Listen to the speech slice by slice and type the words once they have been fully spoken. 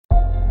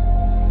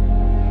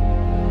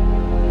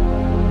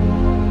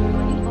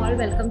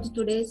welcome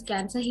to today's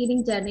Cancer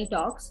Healing Journey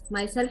Talks.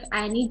 Myself,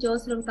 Annie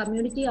Jose from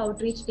Community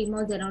Outreach Team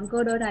of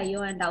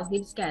Zenonco.io and How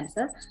Heals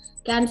Cancer.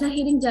 Cancer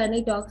Healing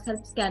Journey Talks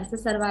helps cancer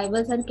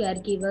survivors and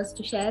caregivers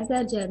to share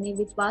their journey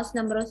with vast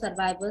number of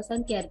survivors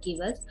and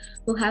caregivers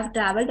who have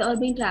traveled or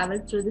been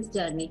traveled through this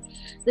journey.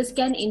 This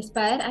can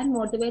inspire and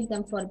motivate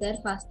them for their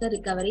faster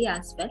recovery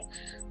as well.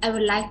 I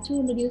would like to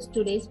introduce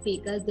today's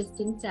speaker,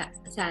 Justin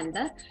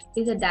Sander.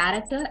 He's a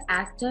director,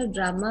 actor,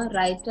 drummer,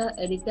 writer,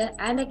 editor,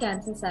 and a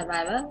cancer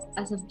survivor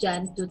as of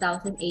Jan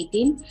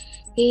 2018.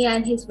 He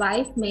and his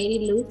wife, Mary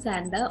Lou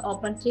Sander,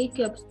 opened Three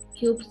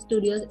Cube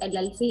Studios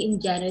LLC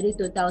in January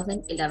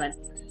 2011.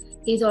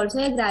 He is also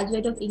a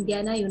graduate of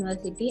Indiana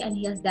University and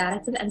he has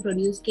directed and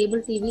produced cable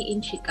TV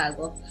in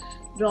Chicago.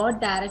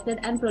 Wrote, directed,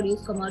 and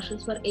produced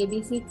commercials for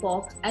ABC,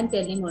 Fox, and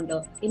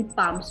Telemundo in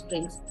Palm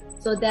Springs.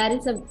 So there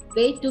is a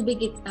way too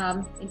big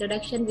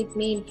introduction with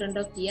me in front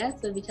of here,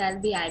 so which I'll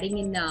be adding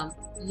in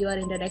your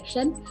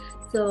introduction.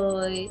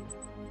 So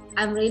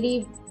I'm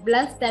really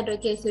blessed that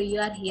so you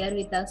are here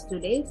with us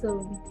today.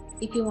 So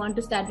if you want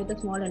to start with a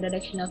small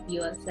introduction of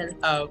yourself.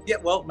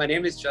 Well, my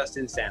name is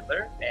Justin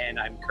Sandler, and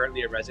I'm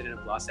currently a resident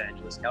of Los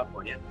Angeles,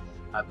 California.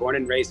 Born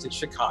and raised in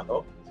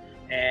Chicago,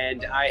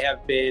 and I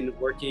have been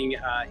working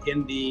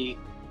in the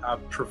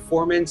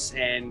performance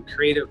and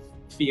creative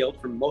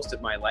field for most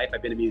of my life.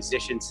 I've been a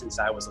musician since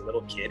I was a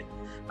little kid.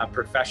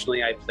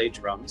 Professionally, I played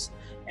drums,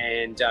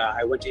 and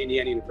I went to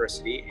Indiana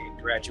University and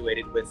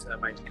graduated with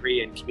my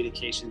degree in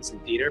communications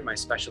and theater. My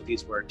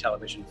specialties were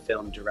television,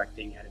 film,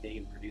 directing, editing,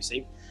 and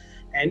producing.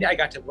 And I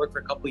got to work for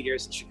a couple of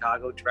years in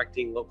Chicago,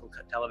 directing local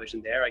television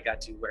there. I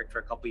got to work for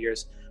a couple of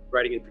years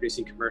writing and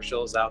producing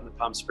commercials out in the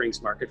Palm Springs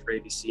market for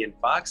ABC and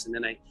Fox. And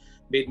then I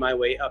made my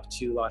way up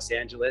to Los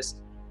Angeles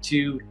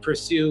to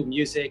pursue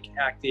music,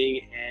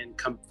 acting, and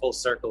come full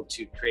circle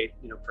to create,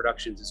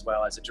 productions as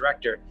well as a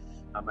director.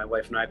 My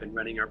wife and I have been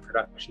running our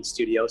production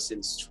studio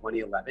since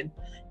 2011,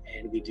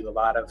 and we do a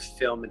lot of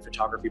film and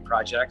photography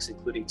projects,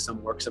 including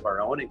some works of our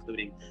own,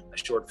 including a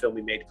short film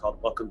we made called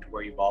Welcome to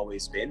Where You've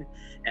Always Been.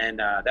 And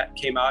that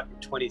came out in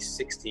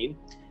 2016,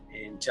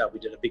 and we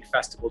did a big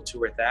festival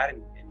tour with that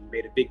and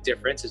made a big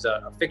difference. It's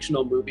a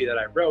fictional movie that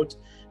I wrote,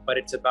 but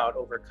it's about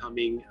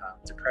overcoming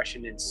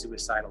depression and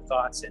suicidal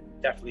thoughts, and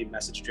definitely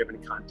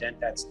message-driven content.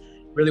 That's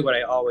really what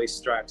I always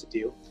strive to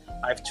do.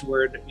 I've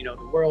toured,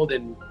 the world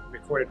and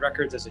recorded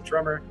records as a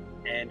drummer,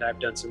 and I've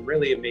done some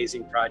really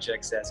amazing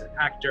projects as an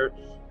actor.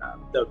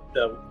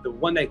 The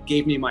one that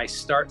gave me my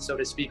start, so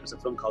to speak, was a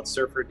film called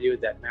Surfer Dude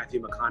that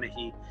Matthew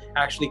McConaughey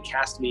actually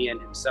cast me in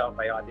himself.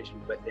 I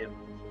auditioned with him,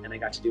 and I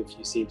got to do a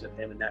few scenes with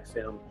him in that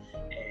film.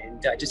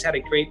 And I just had a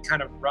great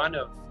kind of run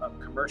of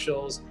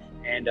commercials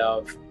and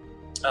of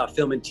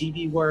film and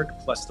TV work,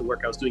 plus the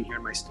work I was doing here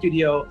in my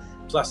studio,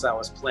 plus I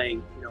was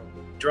playing,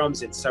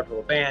 drums in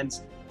several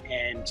bands,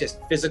 and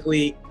just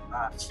physically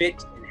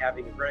fit and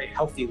having a very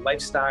healthy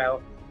lifestyle.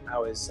 I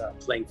was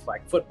playing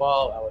flag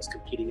football. I was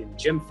competing in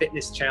gym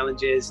fitness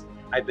challenges.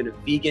 I've been a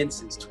vegan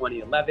since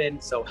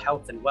 2011, so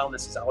health and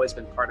wellness has always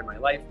been part of my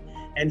life.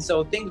 And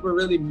so things were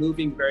really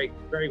moving very,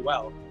 very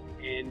well.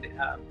 And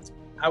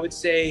I would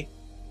say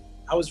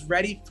I was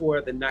ready for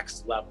the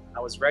next level.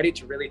 I was ready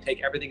to really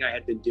take everything I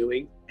had been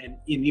doing and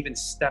even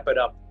step it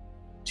up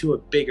to a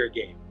bigger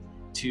game,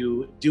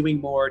 to doing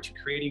more, to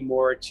creating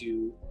more,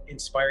 to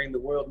inspiring the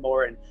world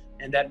more. And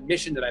that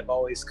mission that I've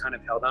always kind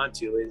of held on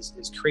to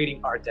is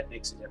creating art that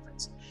makes a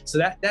difference. So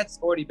that's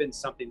already been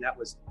something that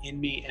was in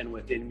me and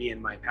within me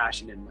and my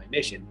passion and my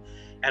mission.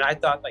 And I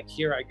thought, like,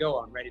 here I go,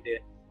 I'm ready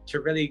to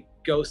really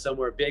go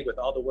somewhere big with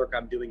all the work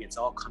I'm doing. It's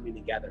all coming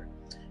together.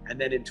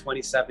 And then in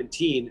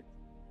 2017,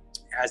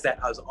 as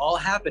that was all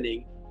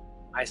happening,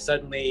 I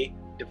suddenly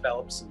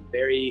developed some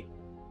very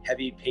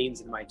heavy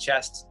pains in my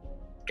chest,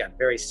 got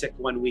very sick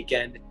one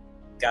weekend,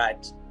 I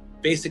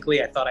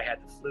thought I had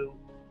the flu.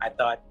 I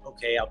thought,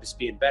 okay, I'll just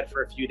be in bed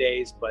for a few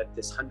days, but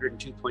this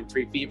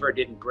 102.3 fever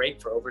didn't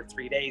break for over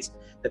 3 days.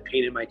 The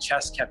pain in my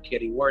chest kept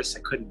getting worse. I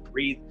couldn't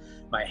breathe.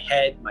 My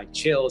head, my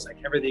chills,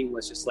 everything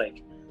was just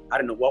I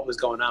don't know what was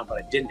going on,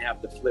 but I didn't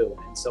have the flu.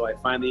 And so I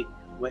finally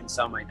went and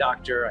saw my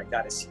doctor. I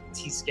got a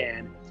CT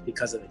scan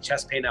because of the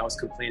chest pain I was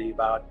complaining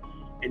about.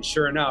 And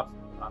sure enough,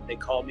 they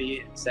called me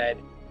and said,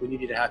 we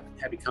need to have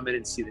you come in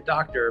and see the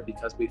doctor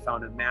because we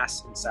found a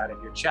mass inside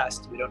of your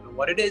chest. We don't know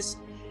what it is.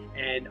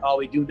 And all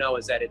we do know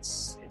is that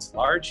it's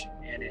large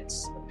and it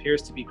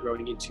appears to be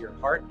growing into your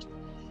heart.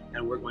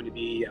 And we're going to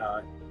be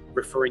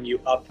referring you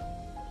up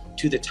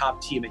to the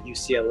top team at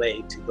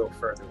UCLA to go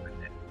further with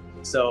it.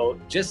 So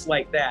just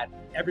like that,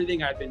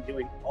 everything I've been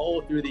doing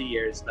all through the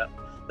years,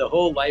 the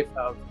whole life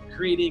of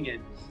creating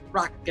and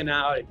rocking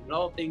out and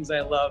all the things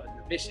I love and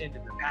the mission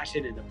and the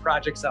passion and the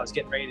projects I was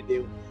getting ready to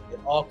do, it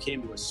all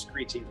came to a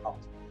screeching halt.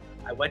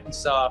 I went and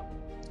saw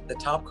the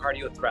top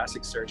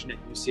cardiothoracic surgeon at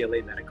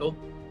UCLA Medical.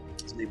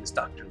 His name is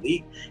Dr.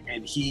 Lee,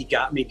 and he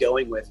got me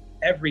going with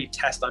every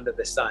test under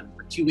the sun.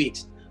 For 2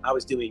 weeks, I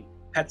was doing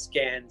PET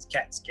scans,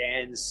 CAT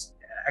scans,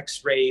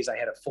 x-rays. I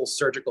had a full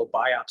surgical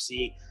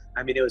biopsy.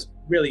 It was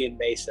really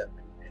invasive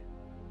and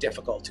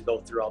difficult to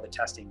go through all the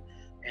testing,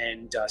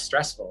 and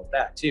stressful at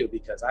that too,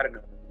 because I don't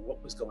know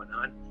what was going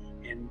on.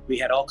 And we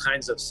had all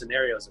kinds of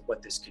scenarios of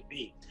what this could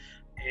be.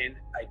 And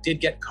I did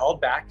get called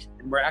back,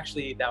 and we're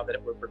actually, now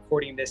that we're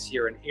recording this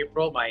here in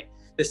April,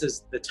 this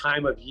is the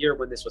time of year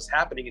when this was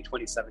happening in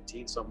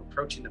 2017. So I'm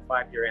approaching the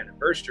 5-year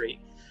anniversary.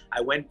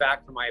 I went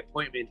back for my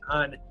appointment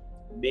on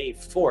May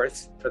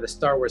 4th. For the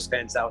Star Wars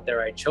fans out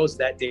there, I chose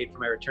that date for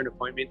my return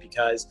appointment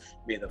because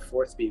may the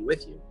 4th be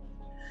with you.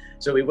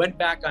 So we went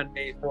back on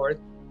May 4th,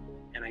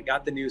 and I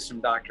got the news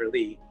from Dr.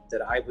 Lee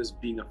that I was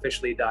being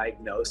officially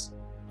diagnosed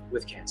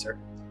with cancer.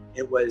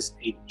 It was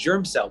a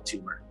germ cell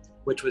tumor,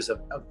 which was a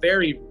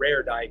very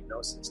rare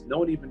diagnosis. No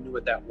one even knew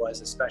what that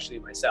was, especially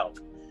myself.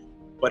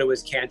 But it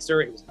was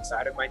cancer. It was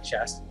inside of my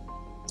chest.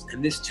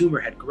 And this tumor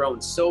had grown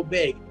so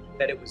big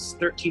that it was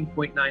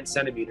 13.9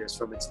 centimeters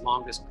from its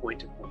longest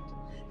point to point.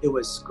 It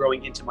was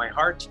growing into my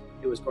heart,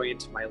 it was going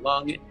into my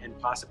lung, and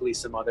possibly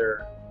some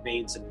other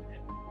veins and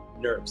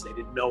nerves. They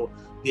didn't know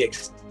the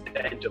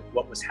extent of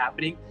what was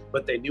happening,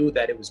 but they knew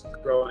that it was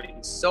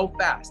growing so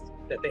fast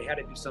that they had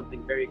to do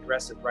something very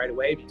aggressive right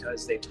away,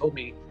 because they told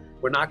me,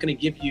 we're not going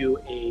to give you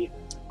a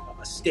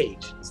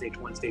stage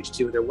 1, stage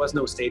 2. There was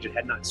no stage, it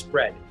had not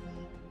spread.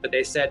 But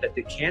they said that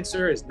the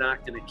cancer is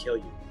not going to kill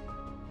you.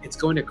 It's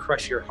going to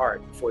crush your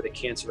heart before the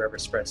cancer ever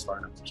spreads far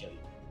enough to kill you.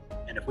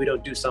 And if we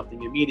don't do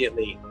something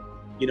immediately,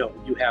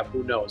 you have,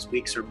 who knows,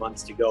 weeks or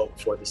months to go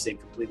before this thing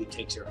completely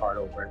takes your heart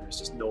over and there's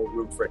just no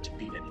room for it to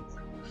beat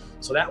anymore.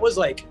 So that was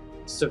like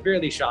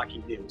severely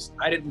shocking news.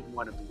 I didn't even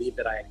want to believe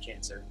that I had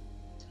cancer,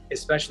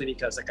 especially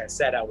because, like I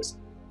said, I was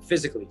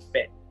physically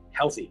fit,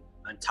 healthy,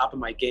 on top of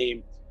my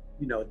game,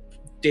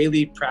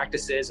 daily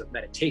practices of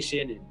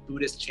meditation and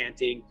Buddhist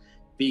chanting,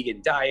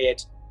 vegan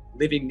diet,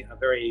 living a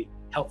very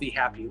healthy,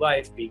 happy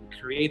life, being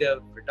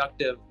creative,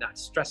 productive, not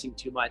stressing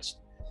too much,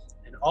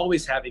 and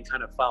always having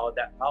kind of followed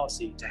that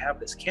policy. To have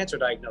this cancer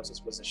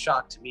diagnosis was a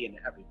shock to me and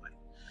to everybody.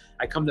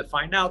 I come to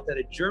find out that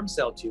a germ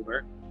cell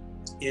tumor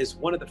is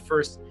one of the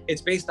first,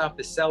 it's based off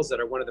the cells that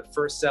are one of the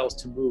first cells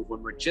to move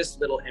when we're just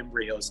little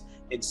embryos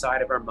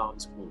inside of our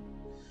mom's womb.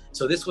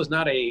 So this was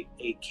not a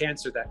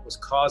cancer that was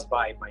caused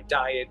by my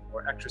diet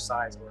or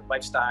exercise or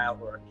lifestyle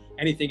or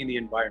anything in the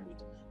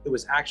environment. It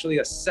was actually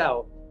a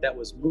cell that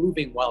was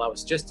moving while I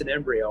was just an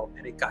embryo,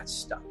 and it got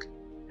stuck.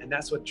 And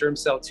that's what germ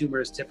cell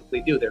tumors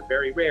typically do. They're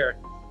very rare,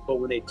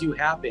 but when they do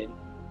happen,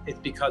 it's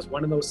because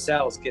one of those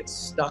cells gets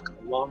stuck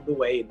along the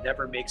way and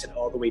never makes it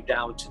all the way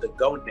down to the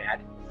gonad.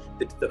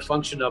 The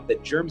function of the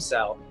germ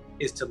cell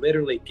is to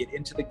literally get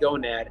into the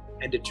gonad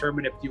and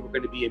determine if you were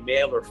going to be a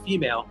male or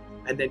female,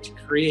 and then to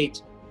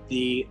create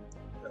the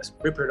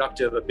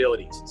reproductive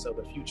abilities. So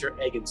the future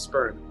egg and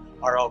sperm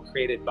are all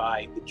created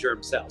by the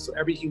germ cell. So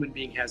every human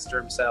being has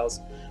germ cells.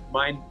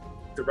 Mine,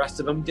 the rest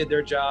of them did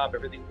their job,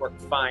 everything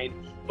worked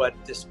fine, but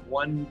this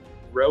one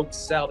rogue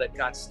cell that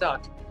got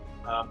stuck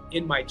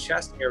in my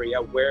chest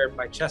area, where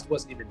my chest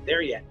wasn't even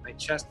there yet, my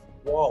chest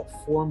wall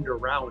formed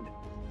around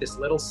this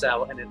little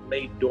cell, and it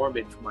lay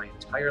dormant for my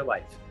entire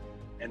life.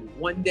 And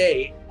one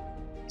day,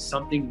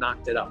 something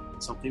knocked it up,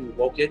 something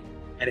woke it,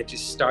 and it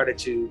just started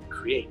to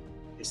create.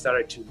 It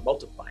started to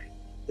multiply.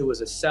 It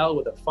was a cell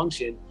with a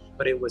function,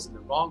 but it was in the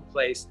wrong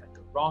place at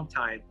the wrong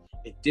time.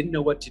 It didn't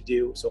know what to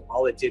do, so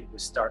all it did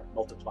was start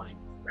multiplying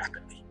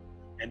rapidly.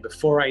 And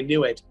before I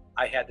knew it,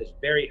 I had this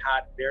very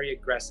hot, very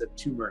aggressive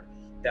tumor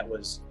that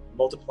was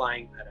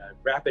multiplying at a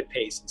rapid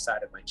pace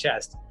inside of my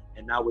chest.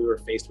 And now we were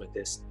faced with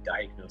this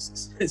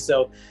diagnosis.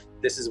 So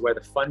this is where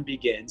the fun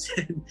begins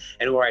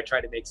and where I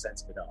try to make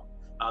sense of it all.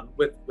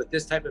 With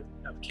this type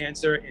of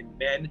cancer in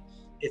men,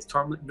 it's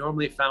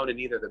normally found in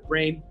either the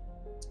brain,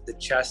 the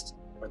chest,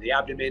 or the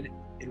abdomen.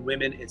 In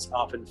women, it's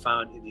often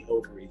found in the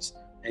ovaries.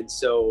 And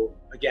so,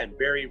 again,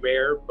 very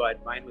rare,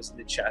 but mine was in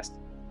the chest,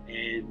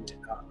 and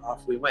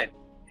off we went.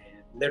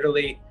 And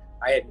literally,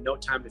 I had no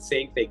time to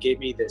think. They gave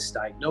me this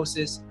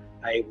diagnosis.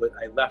 I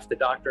left the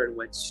doctor and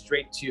went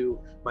straight to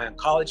my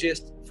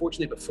oncologist.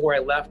 Fortunately, before I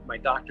left, my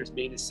doctor's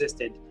main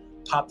assistant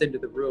popped into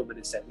the room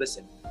and said,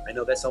 listen, I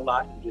know that's a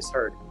lot you just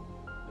heard,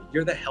 but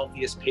you're the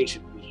healthiest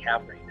patient we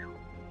have right now.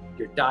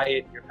 Your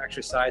diet, your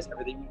exercise,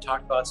 everything you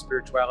talked about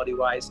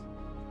spirituality-wise,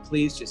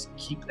 please just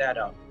keep that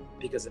up,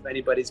 because if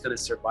anybody's going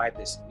to survive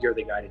this, you're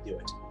the guy to do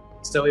it.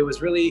 So it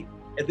was really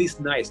at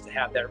least nice to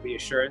have that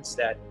reassurance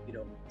that,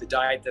 the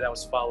diet that I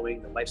was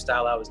following, the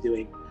lifestyle I was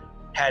doing,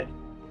 had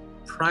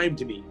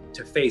primed me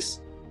to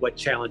face what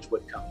challenge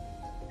would come.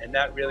 And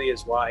that really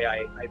is why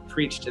I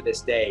preach to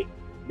this day,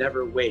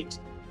 never wait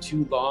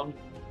too long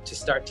to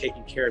start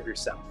taking care of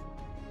yourself,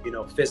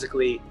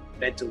 physically,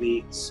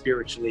 mentally,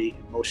 spiritually,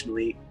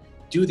 emotionally.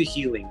 Do the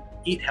healing,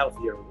 eat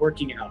healthier,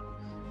 working out,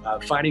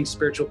 finding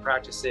spiritual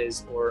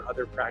practices or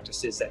other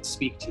practices that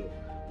speak to you,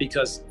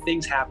 because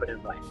things happen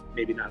in life.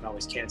 Maybe not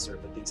always cancer,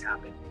 but things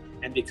happen.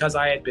 And because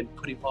I had been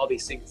putting all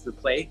these things into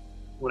play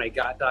when I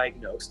got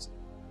diagnosed,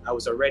 I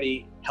was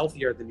already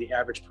healthier than the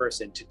average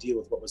person to deal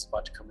with what was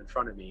about to come in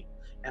front of me.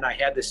 And I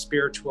had this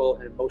spiritual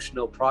and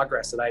emotional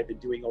progress that I had been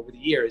doing over the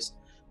years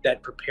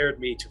that prepared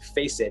me to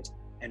face it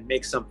and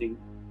make something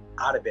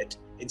out of it,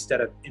 instead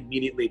of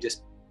immediately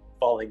just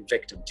falling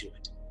victim to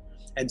it.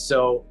 And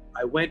so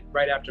I went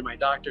right after my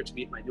doctor to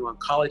meet my new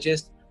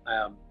oncologist.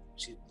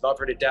 She loved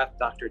her to death,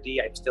 Dr.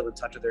 D. I'm still in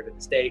touch with her to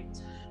this day.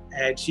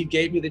 And she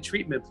gave me the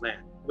treatment plan,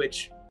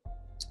 which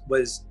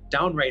was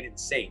downright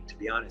insane, to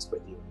be honest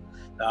with you.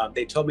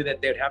 They told me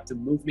that they'd have to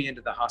move me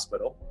into the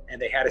hospital,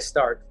 and they had to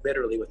start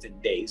literally within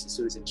days as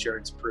soon as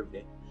insurance approved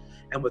it.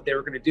 And what they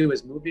were going to do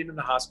is move me into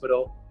the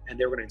hospital, and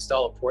they were going to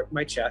install a port in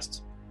my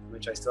chest,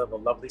 which I still have a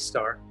lovely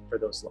scar for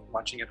those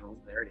watching at home.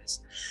 There it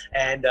is.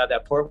 And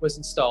that port was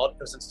installed.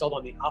 It was installed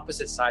on the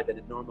opposite side that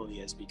it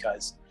normally is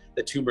because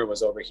the tumor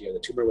was over here. The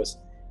tumor was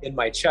in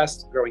my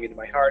chest, growing into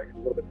my heart, and a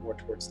little bit more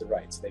towards the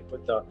right. So they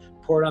put the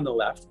port on the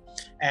left.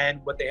 And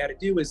what they had to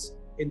do is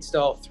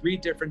install 3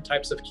 different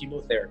types of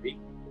chemotherapy,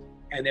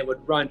 and they would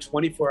run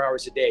 24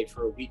 hours a day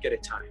for a week at a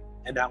time.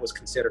 And that was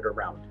considered a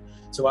round.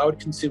 So I would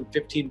consume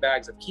 15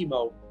 bags of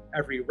chemo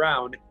every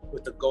round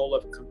with the goal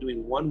of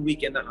doing 1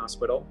 week in the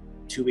hospital,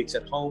 2 weeks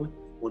at home,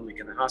 1 week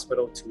in the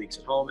hospital, 2 weeks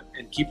at home,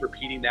 and keep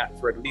repeating that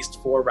for at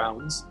least 4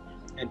 rounds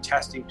and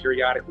testing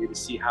periodically to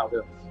see how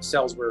the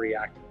cells were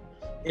reacting.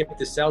 If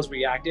the cells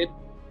reacted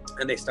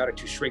and they started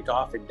to shrink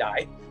off and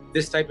die,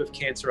 this type of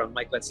cancer,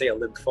 unlike, let's say, a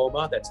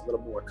lymphoma, that's a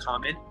little more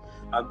common,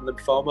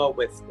 lymphoma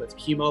with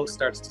chemo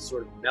starts to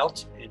sort of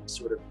melt and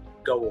sort of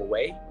go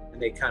away.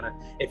 And they kind of,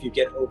 if you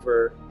get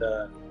over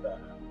the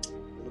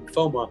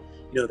lymphoma,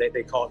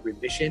 they call it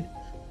remission.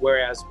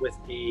 Whereas with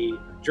a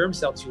germ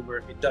cell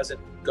tumor, it doesn't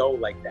go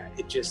like that.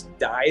 It just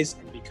dies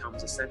and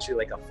becomes essentially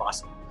like a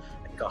fossil,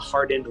 like a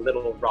hardened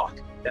little rock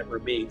that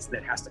remains and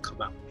that has to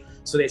come out.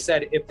 So they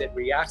said if it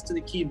reacts to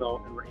the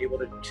chemo and we're able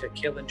to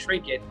kill and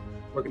shrink it,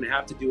 we're going to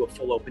have to do a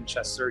full open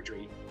chest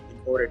surgery in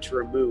order to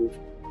remove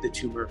the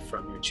tumor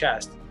from your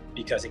chest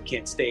because it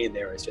can't stay in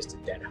there as just a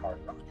dead hard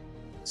rock.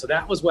 So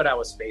that was what I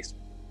was faced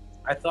with.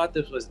 I thought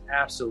this was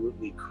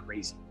absolutely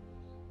crazy.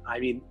 I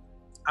mean,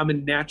 I'm a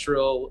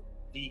natural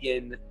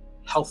vegan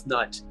health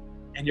nut,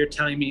 and you're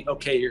telling me,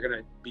 okay, you're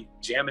going to be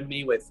jamming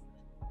me with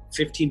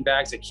 15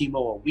 bags of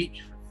chemo a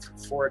week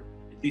for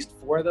at least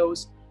 4 of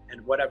those and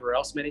whatever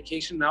else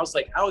medication. And I was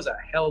a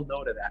hell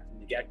no to that from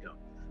the get-go.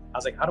 I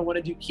was like, I don't want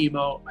to do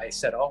chemo. I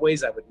said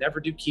always I would never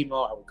do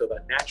chemo. I would go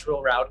the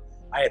natural route.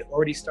 I had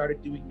already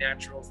started doing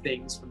natural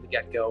things from the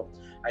get-go.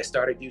 I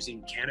started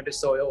using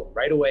cannabis oil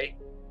right away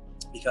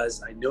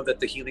because I know that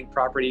the healing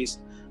properties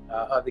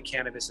of the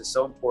cannabis is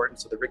so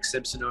important. So the Rick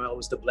Simpson oil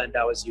was the blend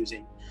I was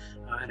using.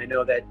 And I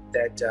know that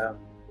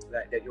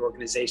your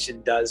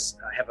organization does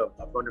have a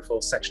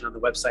wonderful section on the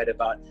website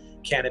about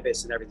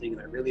cannabis and everything.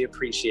 And I really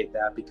appreciate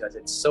that because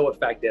it's so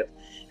effective.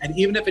 And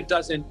even if it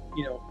doesn't,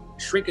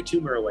 shrink a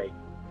tumor away,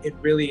 it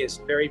really is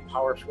very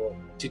powerful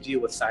to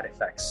deal with side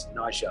effects,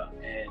 nausea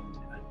and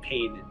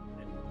pain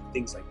and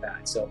things like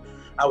that. So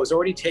I was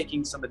already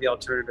taking some of the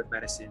alternative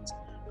medicines.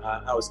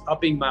 I was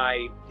upping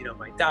my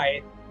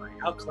diet, my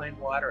alkaline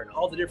water, and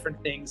all the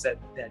different things that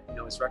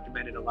is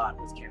recommended a lot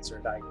with cancer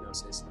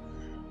diagnosis.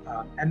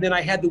 And then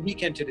I had the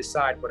weekend to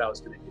decide what I was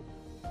going to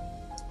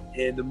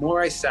do. And the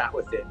more I sat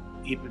with it,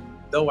 even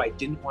though I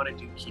didn't want to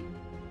do chemo,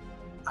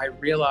 I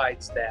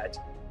realized that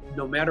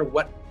no matter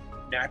what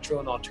natural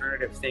and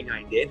alternative thing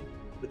I did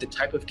with the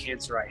type of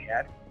cancer I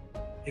had,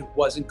 it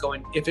wasn't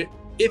going, if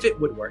it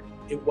would work,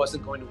 it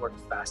wasn't going to work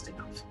fast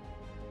enough.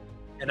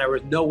 And there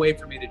was no way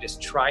for me to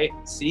just try it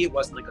and see. It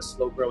wasn't like a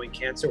slow growing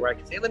cancer where I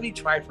could say, let me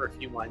try it for a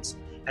few months.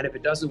 And if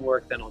it doesn't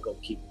work, then I'll go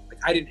chemo. Like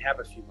I didn't have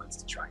a few months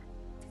to try it.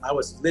 I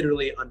was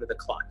literally under the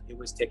clock. It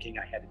was ticking.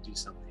 I had to do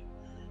something.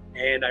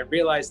 And I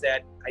realized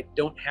that I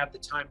don't have the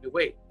time to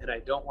wait. And I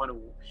don't want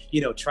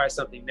to, try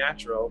something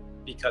natural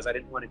because I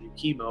didn't want to do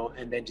chemo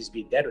and then just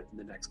be dead within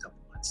the next couple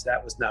of months.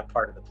 That was not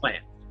part of the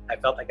plan. I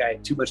felt like I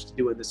had too much to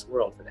do in this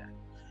world for that.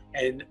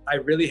 And I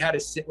really had to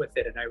sit with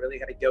it and I really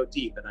had to go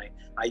deep. And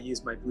I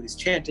used my Buddhist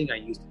chanting. I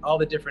used all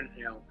the different,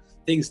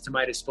 things to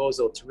my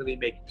disposal to really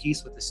make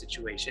peace with the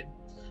situation.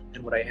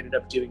 And what I ended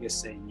up doing is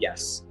saying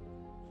yes.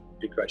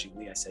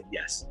 Begrudgingly, I said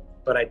yes.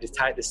 But I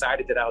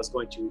decided that I was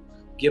going to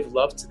give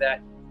love to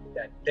that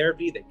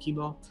therapy, that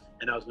chemo,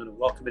 and I was going to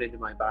welcome it into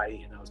my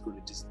body, and I was going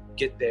to just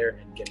get there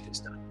and get this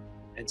done.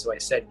 And so I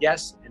said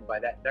yes, and by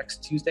that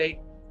next Tuesday,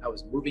 I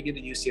was moving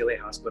into UCLA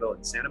Hospital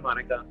in Santa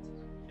Monica,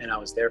 and I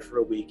was there for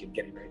a week and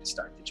getting ready to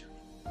start the journey.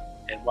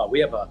 And while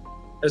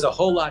there's a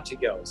whole lot to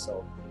go,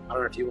 so I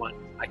don't know if you want,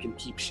 I can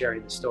keep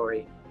sharing the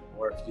story,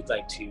 or if you'd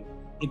like to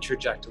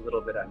interject a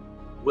little bit, I'm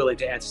willing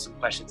to answer some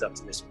questions up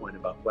to this point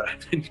about what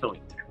I've been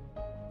going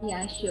through.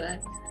 Yeah, sure.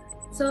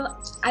 So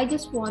I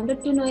just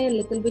wanted to know a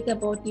little bit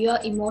about your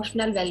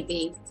emotional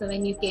well-being. So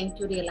when you came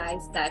to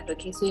realize that,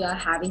 okay, so you're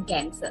having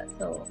cancer.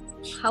 So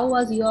how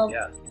was your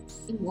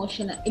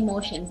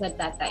emotions at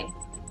that time?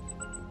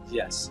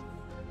 Yes.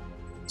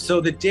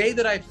 So the day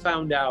that I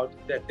found out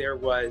that there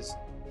was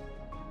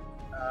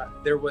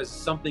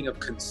something of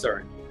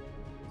concern,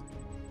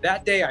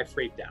 that day I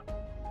freaked out.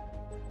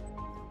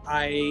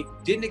 I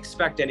didn't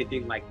expect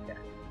anything like that.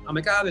 I'm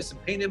like, there's some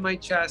pain in my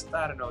chest.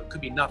 I don't know, it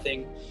could be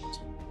nothing.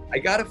 I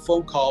got a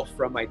phone call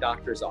from my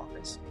doctor's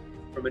office,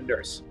 from a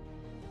nurse,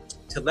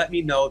 to let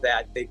me know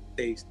that they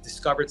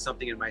discovered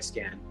something in my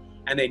scan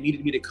and they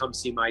needed me to come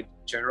see my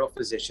general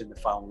physician the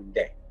following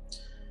day.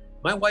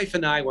 My wife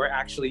and I were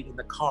actually in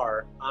the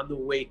car on the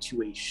way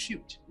to a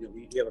shoot.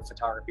 We have a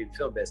photography and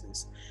film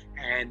business,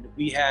 and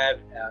we have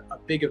a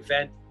big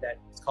event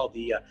that's called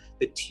the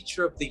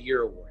Teacher of the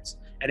Year Awards.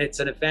 And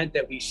it's an event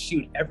that we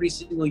shoot every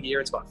single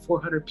year. It's about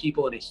 400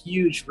 people in a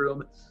huge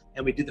room,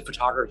 and we do the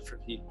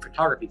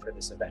photography for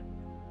this event.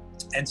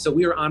 And so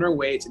we were on our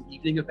way. It's an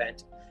evening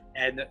event,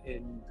 and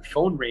the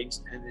phone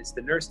rings, and it's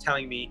the nurse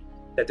telling me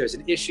that there's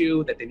an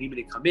issue, that they need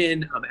me to come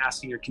in. I'm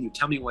asking her, can you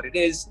tell me what it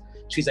is?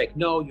 She's like,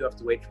 no, you have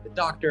to wait for the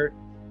doctor.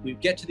 We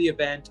get to the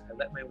event. I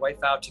let my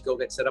wife out to go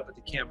get set up with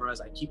the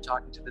cameras. I keep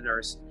talking to the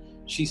nurse.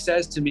 She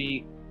says to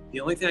me, the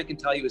only thing I can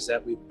tell you is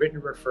that we've written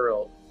a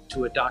referral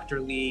to a Dr.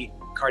 Lee,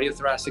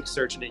 cardiothoracic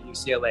surgeon at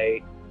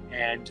UCLA.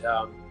 And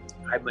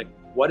I'm like,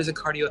 what is a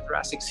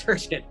cardiothoracic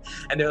surgeon?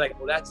 And they're like,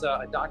 well, that's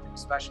a doctor who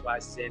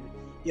specializes in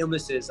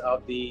illnesses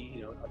of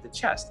the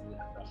chest,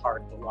 the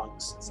heart, the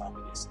lungs,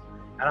 esophagus.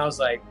 And I was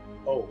like,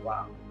 oh,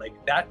 wow. Like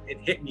that, it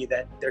hit me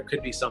that there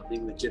could be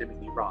something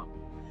legitimately wrong.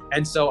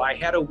 And so I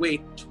had to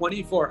wait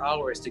 24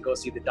 hours to go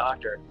see the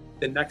doctor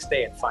the next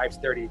day at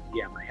 5:30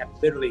 p.m. I had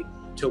literally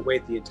to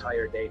wait the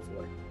entire day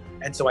for it.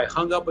 And so I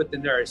hung up with the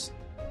nurse,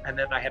 and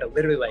then I had to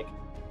literally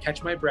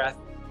catch my breath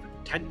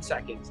for 10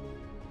 seconds,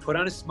 put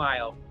on a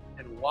smile,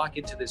 and walk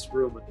into this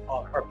room with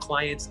all our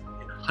clients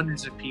and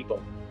hundreds of people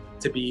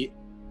to be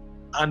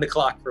on the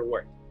clock for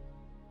work.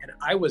 And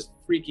I was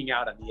freaking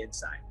out on the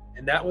inside.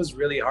 And that was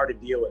really hard to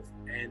deal with.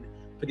 And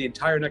for the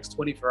entire next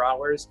 24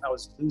 hours, I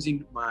was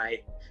losing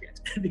my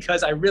shit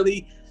because I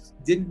really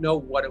didn't know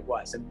what it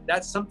was. And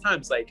that's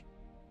sometimes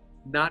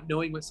not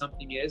knowing what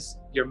something is,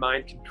 your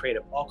mind can create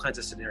up all kinds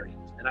of scenarios.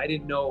 And I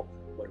didn't know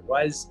what it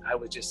was. I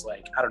was just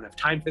like, I don't have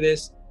time for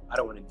this. I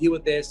don't want to deal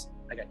with this.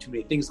 I got too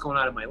many things going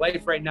on in my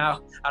life right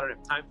now. I don't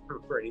have time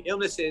for any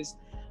illnesses.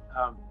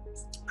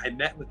 I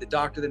met with the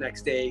doctor the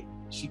next day.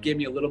 She gave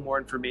me a little more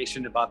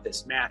information about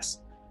this mass.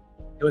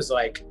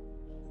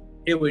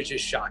 It was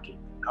just shocking.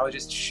 I was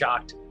just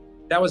shocked.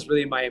 That was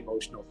really my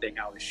emotional thing.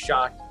 I was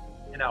shocked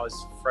and I was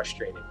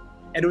frustrated.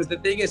 And it was the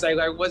thing is,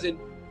 I wasn't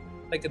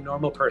like a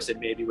normal person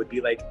maybe would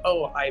be like,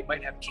 oh, I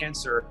might have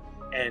cancer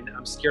and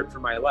I'm scared for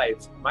my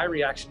life. My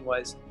reaction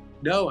was,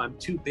 no, I'm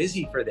too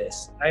busy for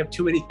this. I have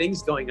too many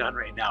things going on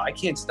right now. I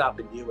can't stop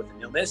and deal with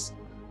an illness.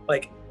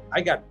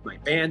 I got my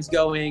bands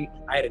going.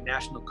 I had a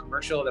national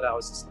commercial that I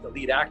was the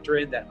lead actor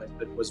in that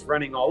was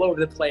running all over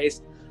the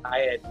place. I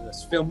had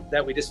this film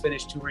that we just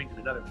finished touring and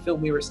another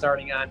film we were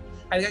starting on.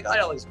 I got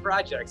all these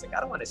projects. I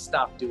don't want to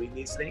stop doing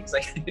these things.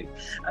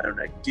 I don't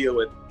know, deal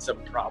with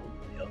some problem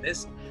with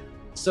illness.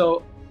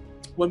 So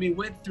when we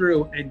went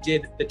through and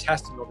did the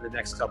testing over the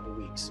next couple of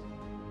weeks,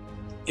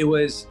 it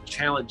was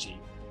challenging.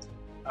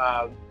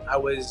 I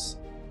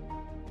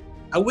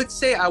would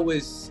say I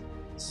was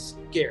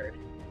scared.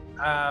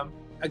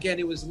 Again,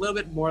 it was a little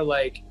bit more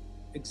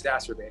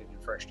exacerbated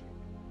and frustrated.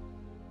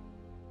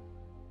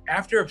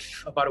 After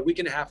about a week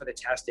and a half of the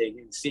testing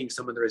and seeing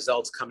some of the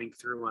results coming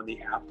through on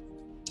the app,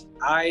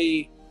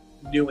 I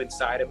knew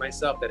inside of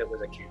myself that it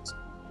was a cancer.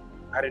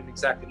 I didn't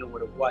exactly know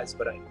what it was,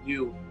 but I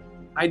knew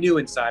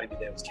inside of me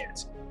that it was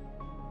cancer.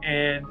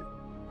 And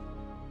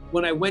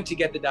when I went to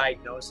get the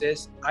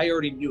diagnosis, I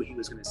already knew he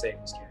was going to say it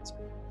was cancer.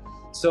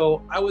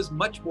 So I was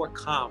much more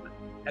calm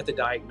at the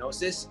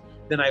diagnosis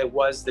than I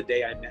was the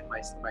day I met my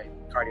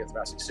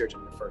cardiothoracic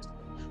surgeon the first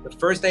day. The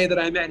first day that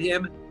I met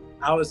him,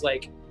 I was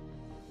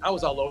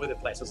all over the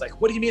place. I was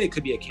like, what do you mean it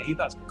could be a cancer? He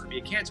thought it could be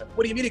a cancer.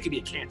 What do you mean it could be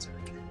a cancer?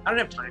 I don't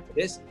have time for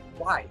this.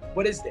 Why?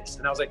 What is this?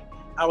 And I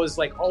was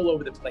all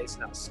over the place,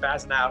 and I was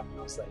spazzing out. And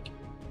I was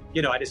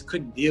I just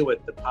couldn't deal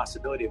with the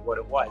possibility of what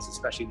it was,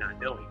 especially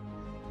not knowing.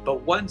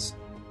 But once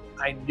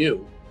I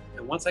knew,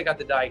 and once I got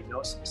the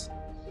diagnosis,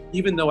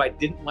 even though I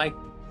didn't like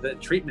the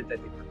treatment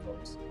that they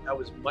proposed, I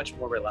was much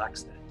more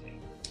relaxed that day.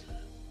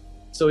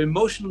 So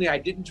emotionally, I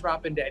didn't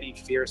drop into any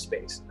fear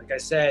space. Like I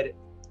said,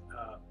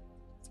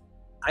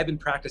 I've been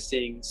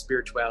practicing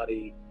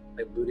spirituality,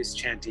 like Buddhist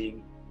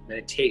chanting,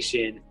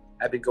 meditation.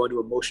 I've been going to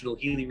emotional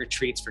healing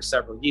retreats for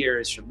several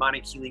years,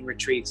 shamanic healing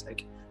retreats.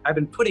 I've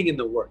been putting in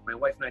the work. My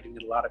wife and I doing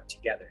a lot of it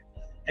together.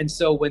 And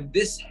so when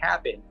this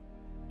happened,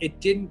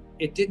 it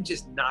didn't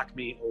just knock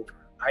me over.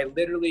 I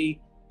literally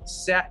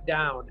sat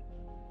down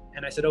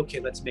and I said, okay,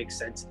 let's make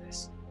sense of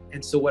this.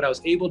 And so what I was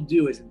able to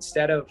do is,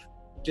 instead of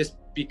just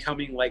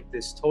becoming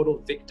this total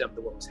victim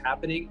to what was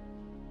happening,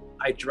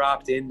 I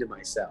dropped into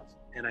myself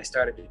and I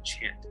started to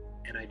chant,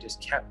 and I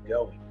just kept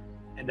going,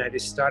 and I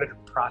just started to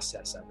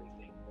process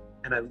everything,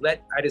 and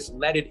I just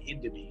let it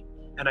into me,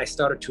 and I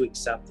started to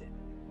accept it.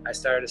 I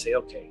started to say,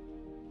 okay,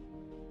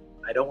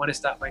 I don't want to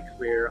stop my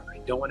career. I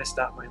don't want to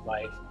stop my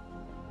life.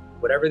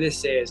 Whatever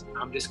this is,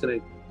 I'm gonna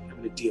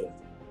deal with it,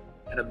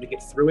 and I'm gonna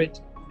get through it,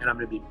 and I'm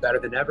gonna be better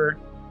than ever,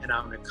 and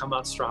I'm gonna come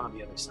out strong on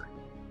the other side.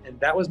 And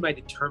that was my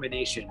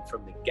determination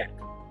from the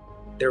get-go.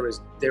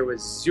 There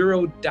was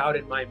zero doubt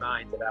in my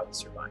mind that I would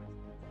survive.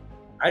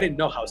 I didn't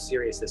know how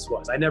serious this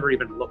was. I never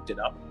even looked it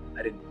up.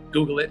 I didn't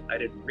Google it. I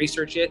didn't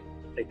research it.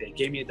 They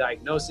gave me a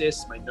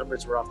diagnosis. My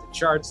numbers were off the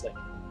charts.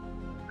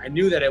 I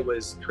knew that it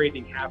was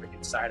creating havoc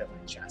inside of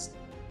my chest,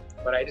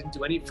 but I didn't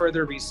do any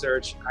further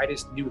research. I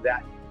just knew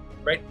that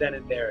right then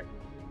and there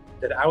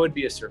that I would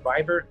be a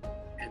survivor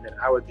and that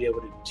I would be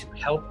able to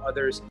help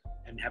others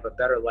and have a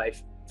better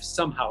life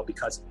somehow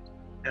because of it.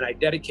 And I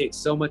dedicate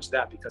so much to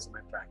that because of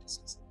my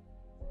practices.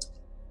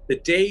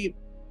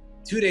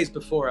 2 days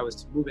before I was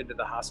to move into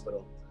the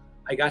hospital,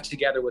 I got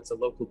together with the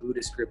local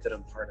Buddhist group that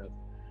I'm part of,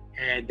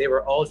 and they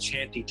were all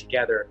chanting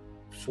together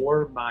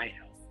for my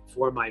health,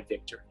 for my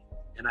victory.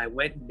 And I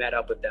went and met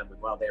up with them,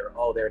 and while they were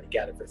all there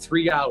together for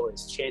 3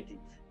 hours chanting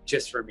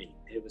just for me.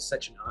 It was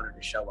such an honor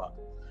to show up.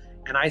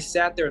 And I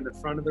sat there in the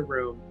front of the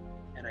room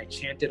and I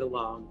chanted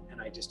along,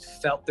 and I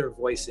just felt their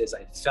voices,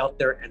 I felt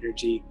their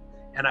energy,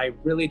 and I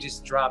really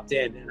just dropped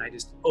in and I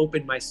just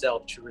opened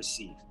myself to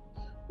receive.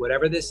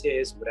 Whatever this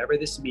is, whatever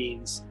this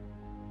means,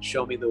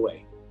 show me the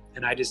way.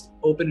 And I just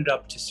opened it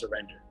up to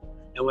surrender.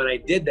 And when I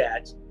did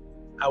that,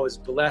 I was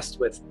blessed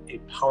with a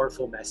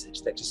powerful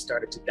message that just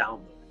started to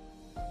download.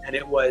 And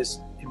it was,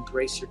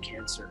 embrace your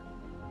cancer,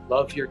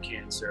 love your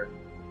cancer,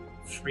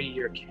 free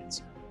your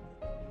cancer.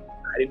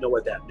 I didn't know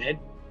what that meant,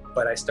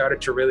 but I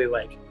started to really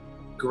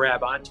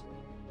grab onto it.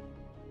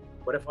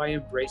 What if I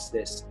embrace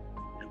this?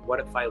 And what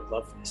if I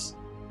love this?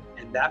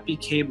 And that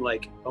became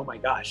oh my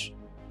gosh,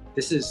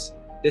 this is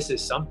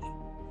something.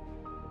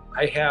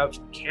 I have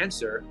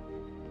cancer,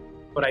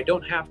 but I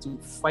don't have to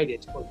fight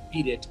it or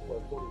beat it or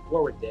go to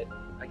war with it.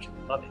 I can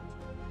love it.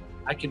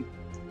 I can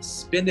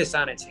spin this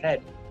on its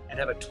head and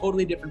have a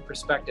totally different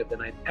perspective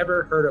than I've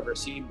ever heard of or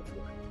seen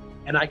before.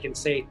 And I can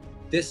say,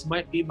 this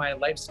might be my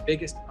life's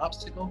biggest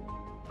obstacle,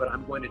 but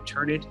I'm going to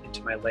turn it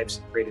into my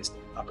life's greatest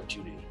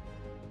opportunity.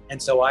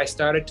 And so I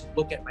started to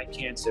look at my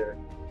cancer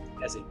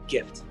as a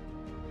gift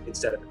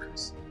instead of a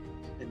curse.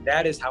 And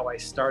that is how I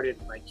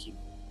started my chemo.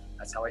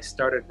 That's how I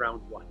started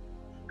round 1.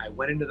 I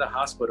went into the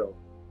hospital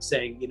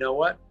saying, you know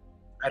what?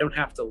 I don't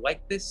have to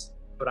like this,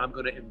 but I'm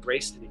going to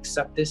embrace and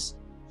accept this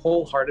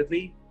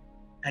wholeheartedly.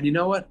 And you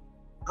know what?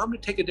 I'm going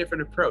to take a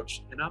different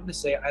approach. And I'm going to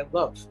say, I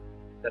love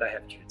that I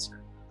have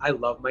cancer. I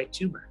love my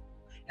tumor.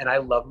 And I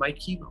love my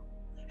chemo.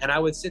 And I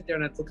would sit there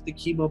and I'd look at the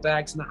chemo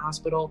bags in the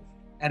hospital,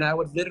 and I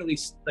would literally,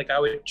 I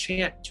would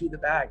chant to the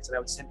bags, and I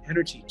would send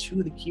energy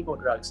to the chemo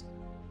drugs,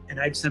 and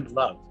I'd send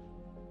love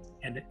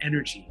and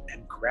energy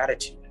and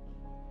gratitude.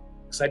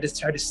 So I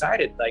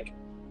decided,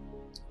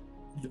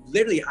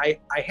 literally, I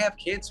have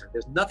cancer.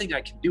 There's nothing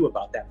I can do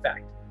about that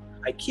fact.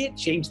 I can't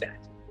change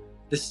that.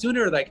 The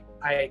sooner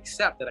I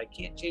accept that I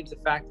can't change the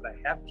fact that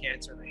I have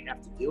cancer and I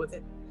have to deal with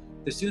it,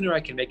 the sooner I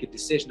can make a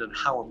decision on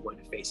how I'm going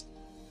to face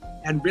it.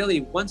 And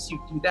really, once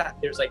you do that,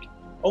 there's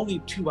only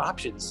 2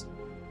 options.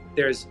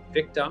 There's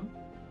victim,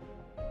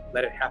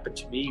 let it happen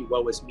to me,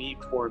 woe is me,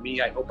 poor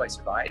me, I hope I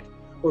survive.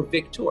 Or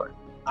victor,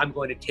 I'm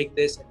going to take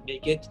this and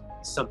make it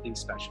something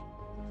special.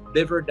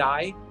 Live or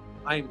die,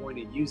 I'm going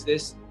to use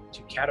this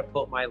to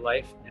catapult my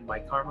life and my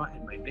karma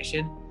and my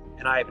mission,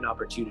 and I have an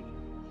opportunity.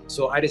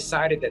 So I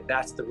decided that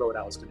that's the road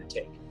I was going to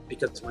take.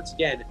 Because once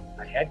again,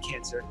 I had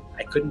cancer,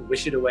 I couldn't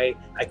wish it away,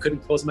 I couldn't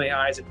close my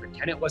eyes and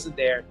pretend it wasn't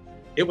there.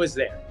 It was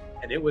there,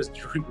 and it was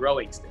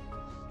growing still.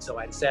 So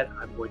I said,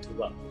 I'm going to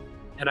love.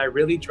 And I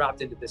really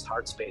dropped into this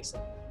heart space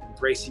of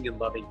embracing and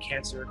loving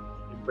cancer,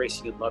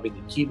 embracing and loving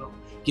the chemo,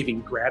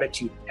 giving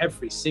gratitude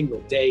every single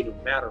day, no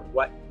matter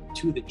what,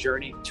 to the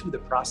journey, to the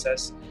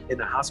process. In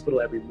the hospital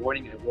every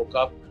morning, I woke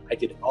up, I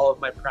did all of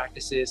my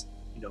practices,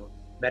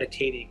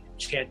 meditating,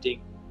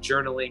 chanting,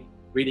 journaling,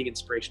 reading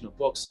inspirational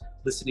books,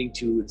 listening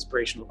to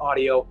inspirational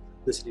audio,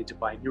 listening to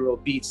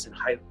binaural beats and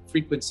high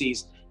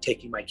frequencies,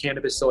 taking my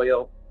cannabis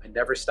oil. I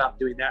never stopped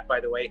doing that, by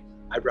the way.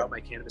 I brought my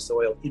cannabis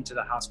oil into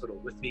the hospital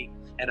with me,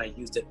 and I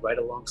used it right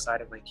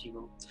alongside of my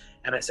chemo.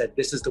 And I said,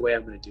 this is the way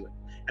I'm going to do it.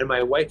 And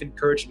my wife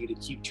encouraged me to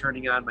keep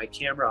turning on my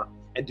camera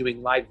and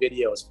doing live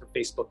videos for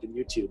Facebook and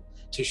YouTube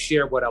to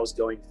share what I was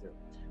going through,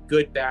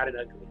 good, bad, and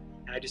ugly.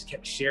 And I just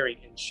kept sharing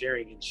and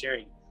sharing and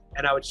sharing.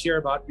 And I would share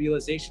about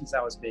realizations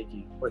I was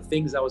making or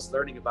things I was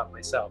learning about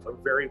myself, or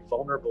very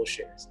vulnerable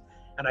shares.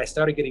 And I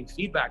started getting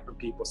feedback from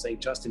people saying,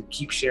 Justin,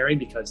 keep sharing,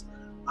 because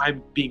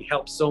I'm being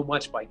helped so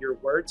much by your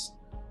words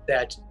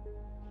that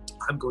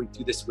I'm going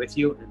through this with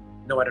you. And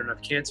no, I don't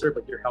have cancer,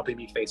 but you're helping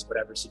me face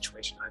whatever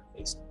situation I'm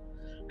facing.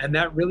 And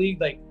that really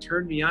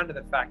turned me on to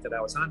the fact that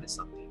I was onto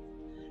something.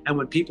 And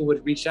when people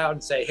would reach out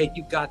and say, hey,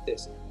 you got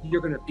this,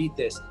 you're going to beat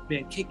this,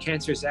 man, kick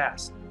cancer's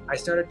ass, I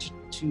started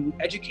to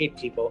educate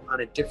people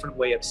on a different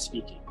way of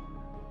speaking.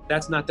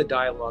 That's not the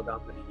dialogue I'm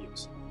going to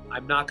use.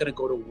 I'm not going to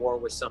go to war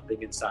with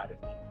something inside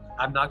of me.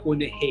 I'm not going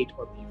to hate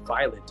or be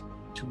violent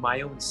to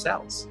my own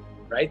cells,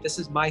 right? This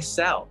is my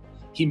cell.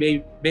 He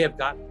may have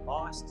gotten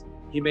lost.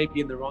 He may be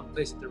in the wrong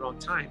place at the wrong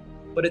time,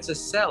 but it's a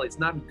cell. It's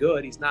not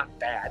good. He's not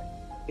bad.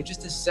 It's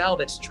just a cell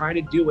that's trying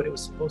to do what it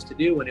was supposed to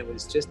do when it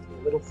was just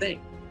a little thing.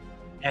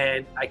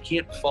 And I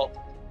can't fault it.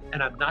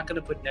 And I'm not going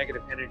to put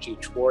negative energy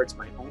towards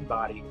my own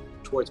body,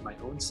 towards my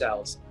own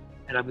cells.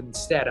 And I'm going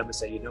to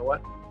say, you know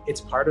what?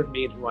 It's part of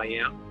me and who I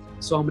am.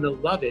 So I'm going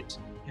to love it,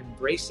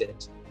 embrace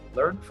it,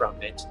 learn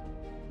from it,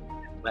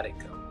 and let it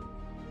go.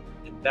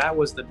 And that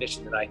was the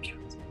mission that I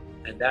kept.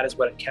 And that is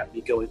what kept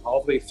me going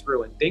all the way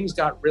through. And things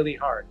got really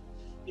hard.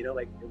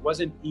 Like it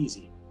wasn't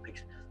easy.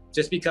 Like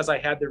just because I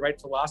had the right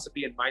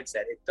philosophy and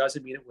mindset, it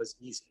doesn't mean it was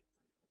easy.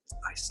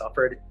 I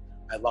suffered.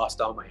 I lost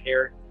all my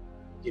hair.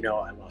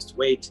 I lost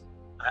weight.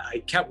 I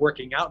kept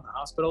working out in the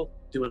hospital,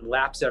 doing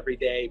laps every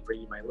day,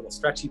 bringing my little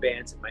stretchy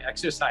bands and my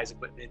exercise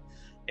equipment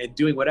and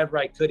doing whatever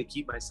I could to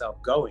keep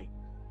myself going.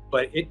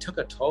 But it took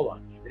a toll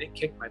on me and it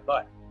kicked my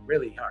butt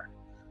really hard.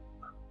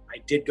 I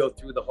did go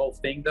through the whole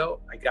thing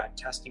though. I got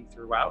testing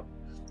throughout.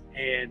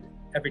 And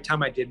every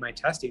time I did my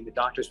testing, the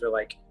doctors were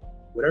like,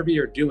 whatever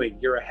you're doing,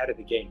 you're ahead of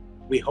the game.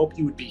 We hope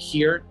you would be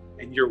here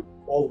and you're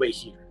all the way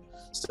here.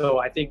 So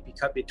I think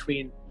because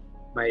between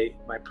my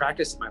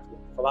practice, my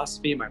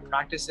philosophy, my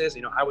practices,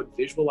 I would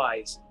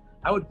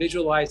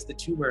visualize the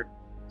tumor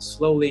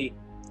slowly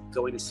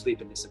going to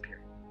sleep and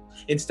disappearing.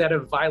 Instead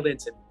of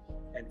violence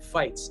and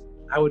fights,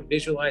 I would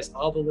visualize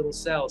all the little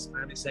cells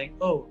finally saying,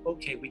 oh,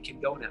 okay, we can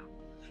go now.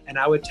 And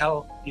I would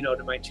tell,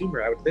 to my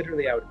tumor, I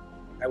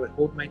would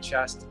hold my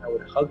chest, I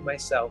would hug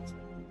myself,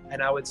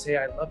 and I would say,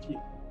 I love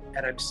you,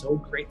 and I'm so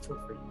grateful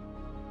for you.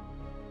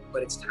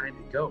 But it's time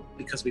to go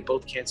because we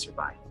both can't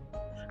survive.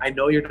 I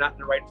know you're not in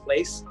the right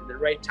place in the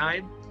right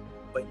time,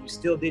 but you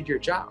still did your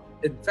job.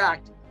 In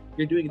fact,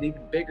 you're doing an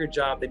even bigger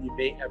job than you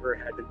may ever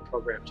have been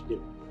programmed to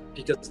do.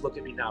 Because look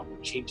at me now, we're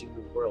changing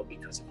the world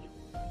because of you.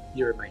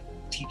 You're my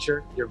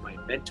teacher, you're my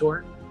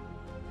mentor,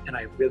 and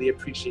I really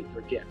appreciate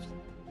your gift.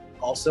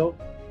 Also,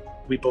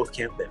 we both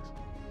can't live.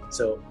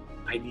 So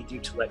I need you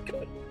to let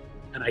go.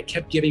 And I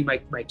kept giving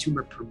my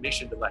tumor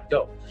permission to let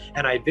go.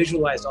 And I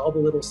visualized all the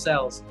little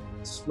cells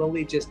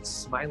slowly just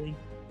smiling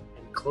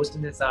and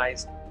closing its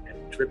eyes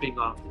and dripping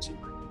off the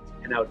tumor.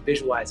 And I would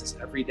visualize this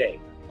every day,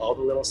 all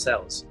the little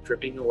cells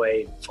dripping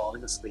away,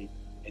 falling asleep,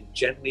 and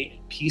gently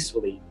and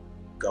peacefully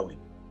going.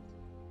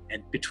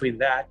 And between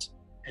that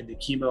and the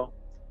chemo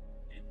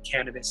and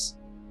cannabis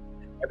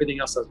and everything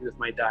else I was doing with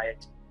my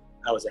diet,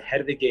 I was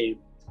ahead of the game.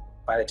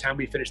 By the time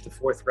we finished the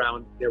 4th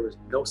round, there was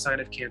no sign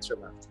of cancer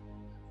left.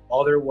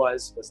 All there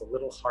was a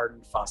little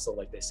hardened fossil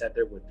like they said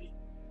there would be.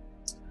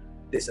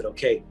 They said,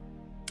 okay,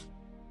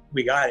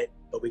 we got it,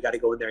 but we got to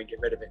go in there and get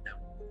rid of it now.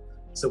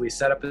 So we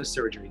set up a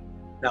surgery.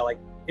 Now,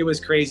 it was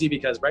crazy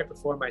because right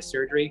before my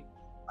surgery,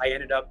 I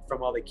ended up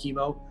from all the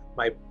chemo,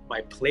 my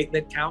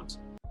platelet count,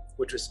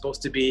 which was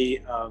supposed to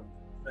be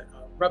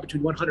right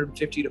between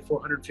 150 to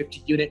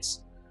 450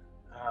 units.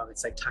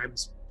 It's like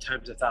times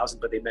 1,000,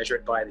 but they measure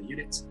it by the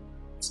units.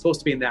 It's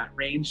supposed to be in that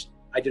range.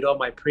 I did all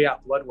my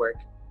pre-op blood work,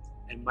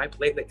 and my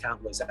platelet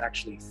count was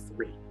actually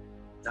 3,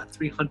 not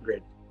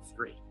 300,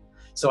 3.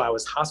 So I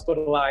was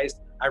hospitalized.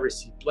 I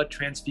received blood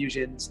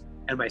transfusions,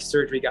 and my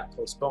surgery got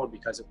postponed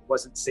because it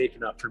wasn't safe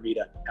enough for me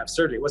to have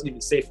surgery. It wasn't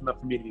even safe enough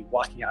for me to be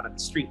walking out on the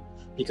street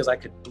because I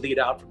could bleed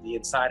out from the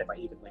inside if I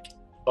even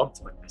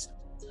bumped myself.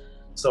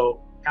 So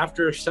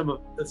after some of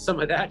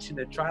that and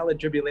the trial and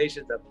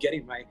tribulations of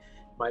getting my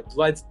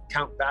blood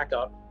count back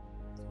up,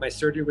 my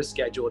surgery was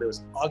scheduled. It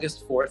was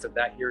August 4th of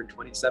that year in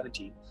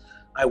 2017.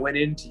 I went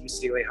into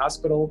UCLA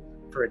Hospital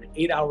for an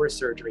 8-hour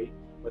surgery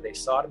where they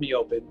sawed me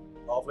open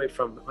all the way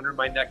from under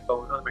my neck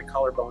bone, under my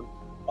collarbone,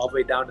 all the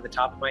way down to the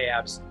top of my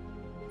abs.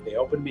 They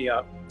opened me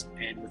up,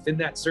 and within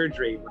that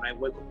surgery, when I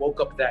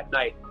woke up that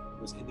night,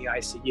 was in the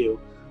ICU,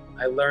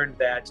 I learned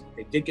that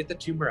they did get the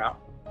tumor out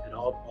and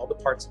all the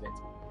parts of it,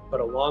 but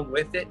along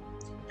with it,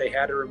 they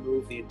had to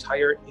remove the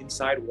entire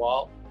inside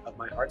wall of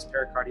my heart's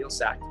pericardial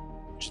sac,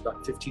 which is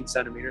about 15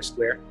 centimeters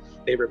square.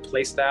 They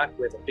replaced that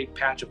with a big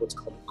patch of what's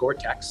called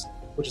Gore-Tex,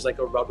 which is like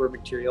a rubber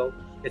material.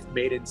 It's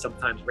made in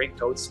sometimes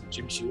raincoats and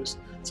gym shoes.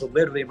 So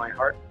literally my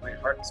heart's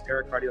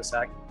pericardial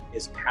sac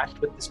is patched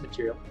with this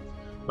material.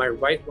 My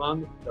right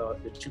lung,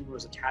 the tumor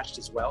was attached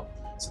as well.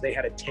 So they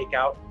had to take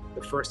out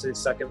the first and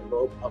second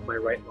lobe of my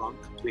right lung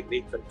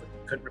completely,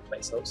 couldn't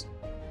replace those.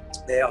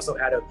 They also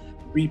had to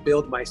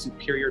rebuild my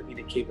superior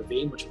vena cava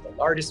vein, which is the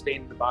largest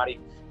vein in the body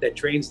that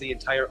drains the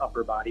entire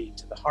upper body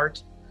into the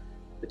heart.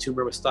 The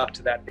tumor was stuck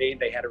to that vein.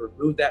 They had to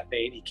remove that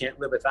vein. You can't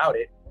live without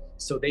it.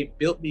 So they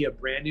built me a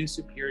brand new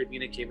superior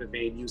vena cava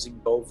vein using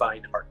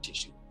bovine heart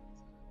tissue.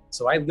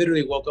 So I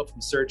literally woke up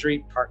from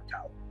surgery, part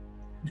cow.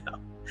 Now,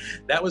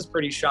 that was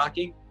pretty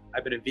shocking.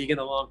 I've been a vegan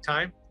a long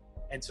time.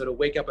 And so to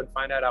wake up and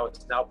find out I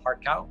was now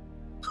part cow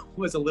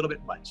was a little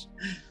bit much.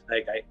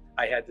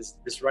 I had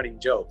this running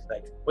joke,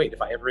 wait,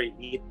 if I ever eat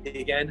meat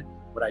again,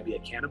 would I be a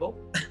cannibal?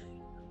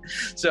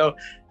 So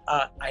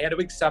I had to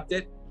accept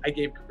it. I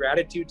gave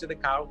gratitude to the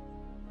cow.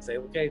 Say,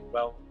 okay,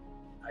 well,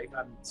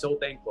 I'm so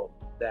thankful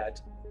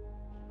that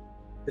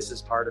this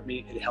is part of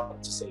me. It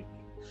helped to save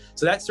me.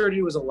 So that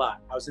surgery was a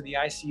lot. I was in the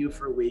ICU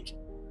for a week.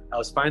 I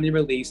was finally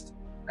released.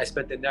 I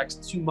spent the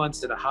next 2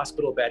 months in a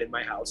hospital bed in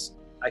my house.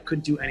 I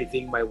couldn't do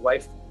anything. My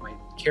wife, my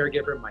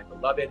caregiver, my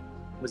beloved,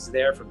 was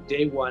there from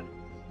day one.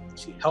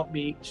 She helped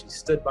me. She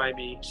stood by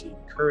me. She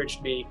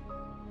encouraged me.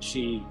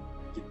 She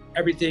did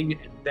everything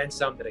and then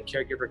some that a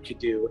caregiver could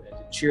do, as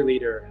a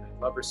cheerleader, and I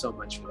love her so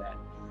much for that.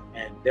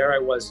 And there I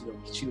was,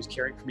 she was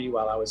caring for me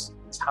while I was in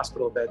this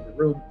hospital bed in the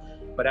room.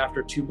 But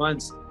after 2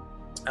 months,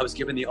 I was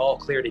given the all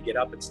clear to get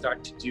up and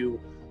start to do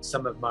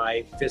some of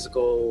my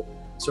physical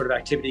sort of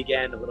activity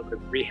again, a little bit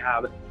of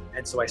rehab.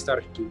 And so I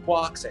started to do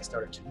walks, I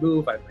started to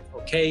move. I'm like,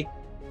 okay,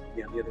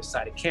 I'm on the other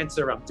side of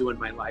cancer. I'm doing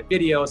my live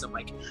videos. I'm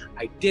like,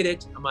 I did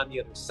it. I'm on the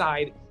other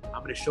side.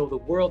 I'm going to show the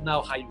world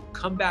now how you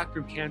come back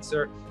from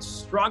cancer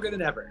stronger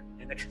than ever.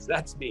 And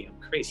that's me.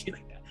 I'm crazy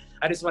like that.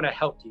 I just want to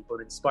help people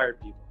and inspire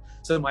people.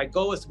 So my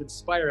goal is to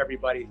inspire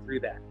everybody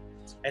through that.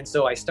 And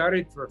so I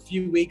started for a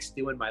few weeks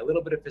doing my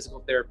little bit of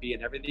physical therapy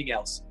and everything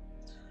else.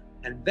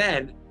 And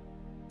then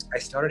I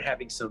started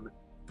having some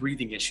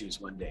breathing issues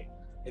one day.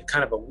 It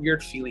kind of a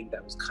weird feeling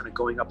that was kind of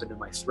going up into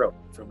my throat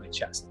from my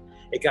chest.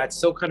 It got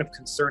so kind of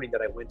concerning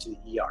that I went to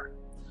the ER.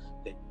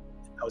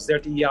 I was there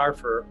at the ER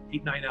for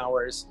 8-9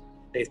 hours.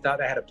 They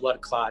thought I had a blood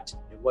clot.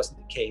 It wasn't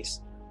the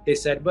case. They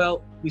said,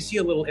 well, we see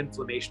a little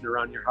inflammation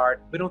around your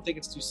heart. We don't think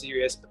it's too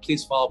serious, but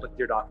please follow up with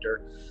your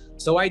doctor.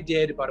 So I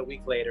did. About a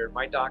week later,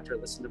 my doctor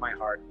listened to my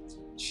heart.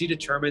 She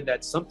determined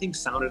that something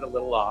sounded a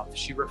little off.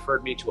 She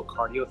referred me to a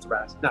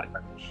cardiologist.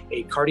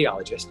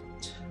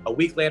 A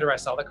week later, I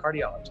saw the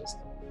cardiologist.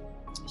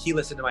 He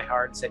listened to my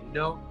heart and said,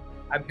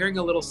 I'm hearing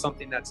a little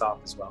something that's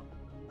off as well.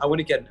 I want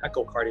to get an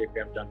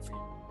echocardiogram done for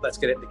you. Let's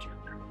get it in the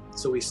calendar.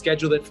 So we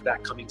scheduled it for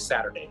that coming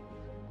Saturday.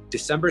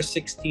 December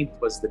 16th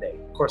was the day.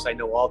 Of course, I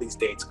know all these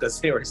dates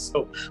because they were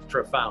so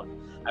profound.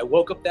 I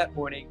woke up that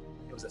morning.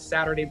 It was a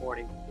Saturday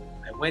morning.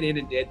 I went in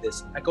and did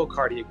this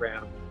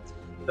echocardiogram.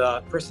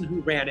 The person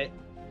who ran it,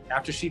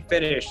 after she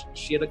finished,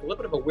 she had like a little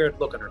bit of a weird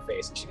look on her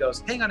face. And she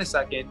goes, hang on a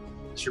second.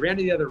 She ran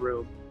to the other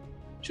room.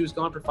 She was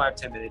gone for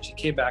 5-10 minutes. She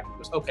came back and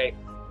goes, okay,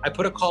 I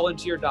put a call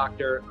into your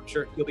doctor. I'm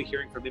sure you'll be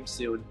hearing from him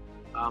soon.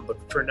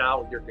 But for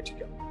now, you're good to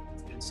go.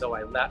 And so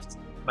I left.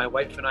 My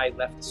wife and I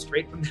left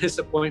straight from this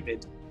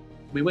appointment.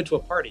 We went to a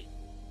party.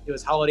 It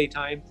was holiday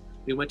time.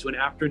 We went to an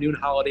afternoon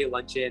holiday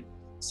luncheon,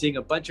 seeing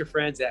a bunch of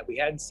friends that we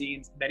hadn't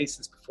seen many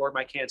since before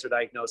my cancer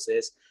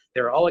diagnosis.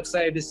 They were all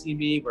excited to see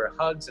me. We're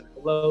hugs and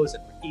hellos,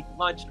 and we're eating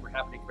lunch, and we're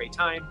having a great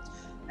time.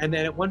 And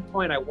then at one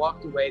point, I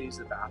walked away to use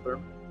the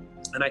bathroom,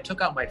 and I took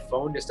out my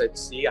phone just to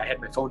see. I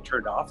had my phone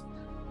turned off,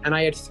 and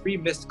I had 3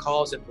 missed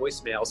calls and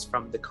voicemails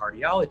from the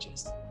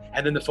cardiologist.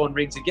 And then the phone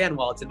rings again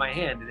while it's in my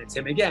hand, and it's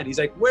him again. He's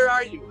like, where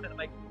are you? And I'm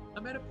like,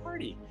 I'm at a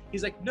party.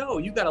 He's like, no,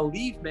 you got to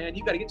leave, man.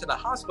 You got to get to the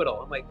hospital.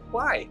 I'm like,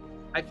 why?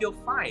 I feel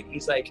fine.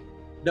 He's like,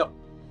 no,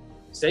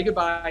 say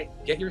goodbye,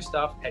 get your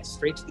stuff, head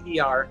straight to the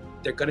ER.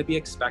 They're going to be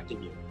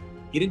expecting you.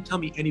 He didn't tell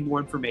me any more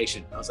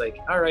information. I was like,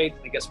 all right,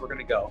 I guess we're going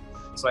to go.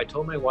 So I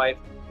told my wife,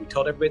 we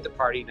told everybody at the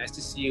party, nice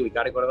to see you. We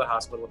got to go to the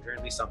hospital.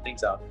 Apparently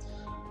something's up.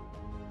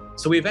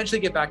 So we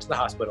eventually get back to the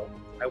hospital.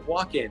 I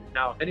walk in.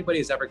 Now, if anybody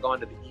has ever gone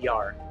to the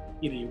ER,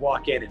 you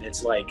walk in and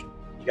it's like,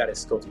 you got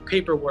to go through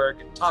paperwork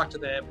and talk to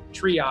them, and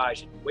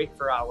triage, and wait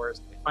for hours.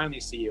 And they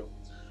finally see you.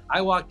 I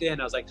walked in,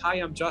 I was like, hi,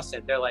 I'm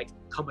Justin. They're like,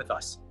 come with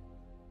us.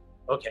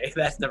 Okay,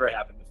 that's never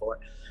happened before.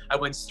 I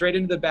went straight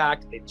into the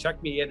back. They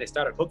checked me in. They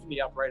started hooking me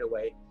up right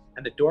away.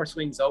 And the door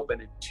swings open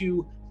and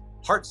 2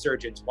 heart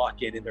surgeons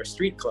walk in their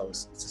street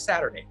clothes. It's a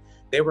Saturday.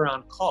 They were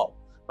on call.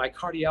 My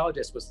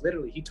cardiologist was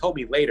literally, he told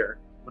me later,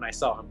 when I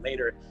saw him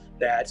later,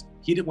 that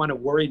he didn't want to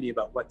worry me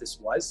about what this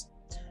was.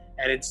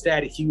 And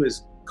instead, he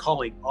was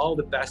calling all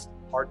the best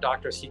heart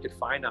doctors he could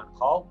find on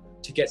call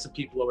to get some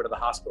people over to the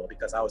hospital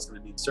because I was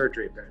going to need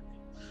surgery, apparently.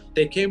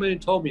 They came in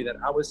and told me that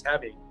I was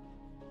having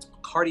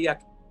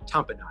cardiac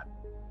tamponade,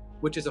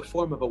 which is a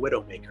form of a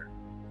widowmaker.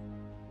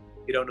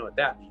 You don't know what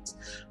that means.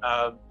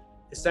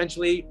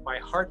 Essentially, my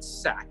heart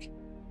sac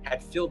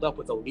had filled up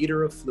with 1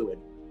 liter of fluid,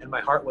 and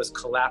my heart was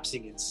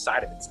collapsing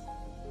inside of itself.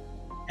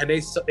 And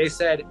they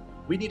said,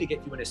 we need to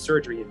get you into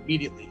surgery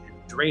immediately and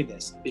drain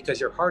this because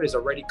your heart is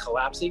already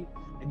collapsing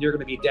and you're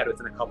going to be dead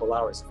within a couple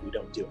hours if we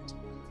don't do it.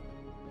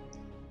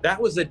 That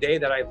was the day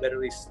that I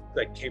literally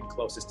came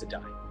closest to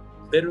dying.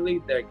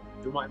 Literally,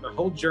 through my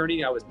whole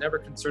journey, I was never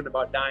concerned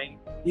about dying.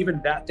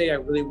 Even that day, I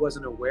really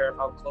wasn't aware of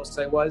how close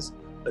I was.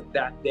 But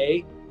that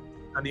day,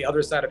 on the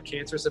other side of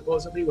cancer,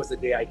 supposedly, was the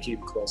day I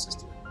came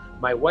closest to it.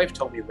 My wife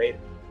told me later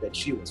that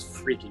she was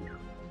freaking out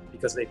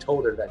because they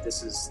told her that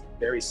this is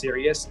very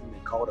serious and they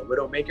call it a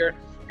widowmaker.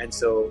 And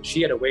so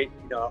she had to wait,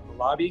 out in the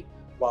lobby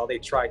while they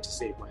tried to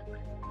save my life.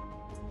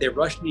 They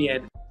rushed me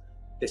in.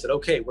 They said,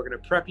 okay, we're going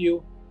to prep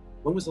you.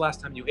 When was the last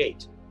time you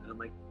ate? And I'm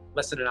like,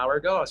 less than an hour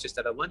ago. I was just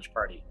at a lunch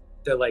party.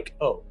 They're like,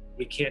 oh,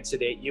 we can't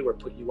sedate you or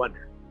put you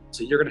under.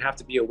 So you're going to have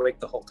to be awake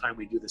the whole time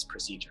we do this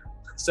procedure.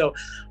 So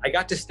I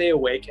got to stay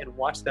awake and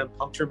watch them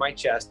puncture my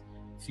chest,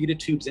 feed the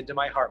tubes into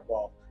my heart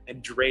wall,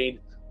 and drain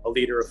 1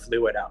 liter of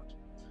fluid out.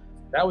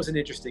 That was an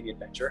interesting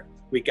adventure.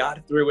 We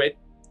got through it.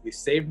 We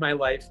saved my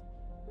life,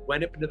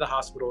 went up into the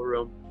hospital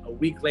room. A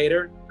week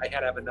later, I had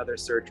to have another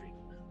surgery.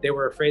 They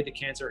were afraid the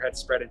cancer had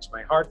spread into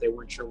my heart. They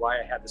weren't sure why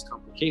I had this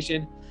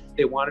complication.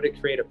 They wanted to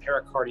create a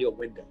pericardial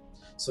window.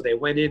 So they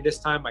went in this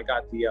time. I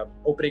got the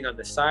opening on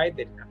the side.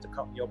 They didn't have to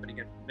cut the opening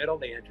in the middle.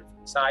 They entered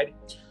from the side.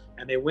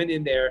 And they went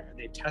in there and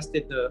they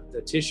tested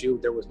the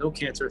tissue. There was no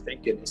cancer,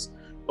 thank goodness.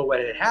 But what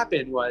had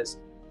happened was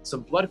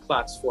some blood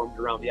clots formed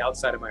around the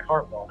outside of my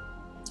heart wall.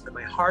 And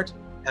my heart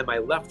and my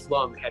left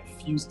lung had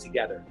fused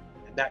together.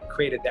 And that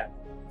created that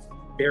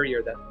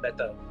barrier that let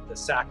the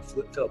sac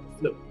fill with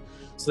fluid.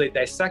 So they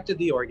dissected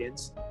the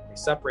organs, they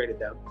separated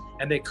them,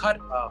 and they cut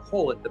a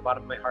hole at the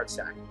bottom of my heart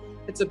sac.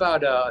 It's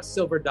about a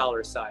silver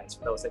dollar size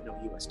for those that know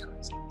US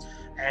currency.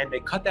 And they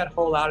cut that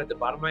hole out at the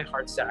bottom of my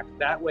heart sac.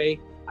 That way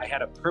I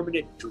had a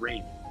permanent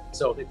drain.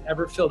 So if it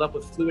ever filled up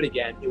with fluid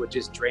again, it would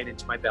just drain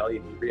into my belly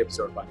and be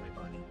reabsorbed by my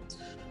body.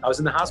 I was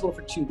in the hospital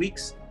for 2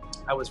 weeks.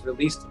 I was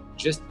released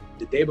just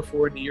the day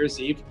before New Year's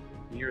Eve.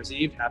 New Year's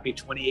Eve, happy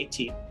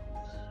 2018.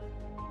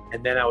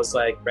 And then I was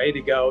like ready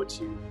to go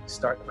to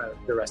start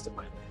the rest of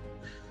my life.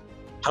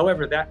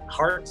 However, that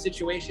heart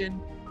situation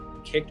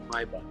kicked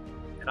my butt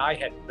and I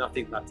had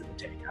nothing left in the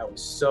tank. I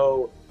was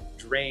so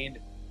drained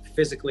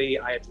physically.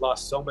 I had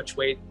lost so much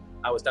weight.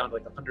 I was down to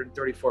like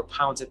 134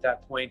 pounds at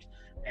that point,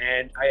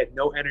 and I had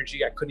no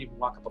energy. I couldn't even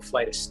walk up a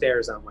flight of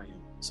stairs on my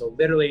own. So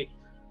literally,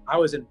 I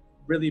was in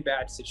really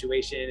bad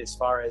situation as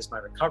far as my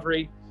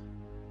recovery.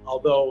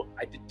 Although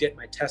I did get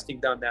my testing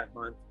done that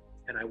month,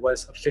 and I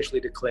was officially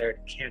declared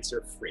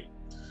cancer-free.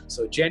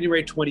 So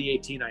January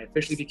 2018, I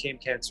officially became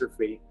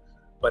cancer-free.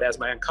 But as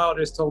my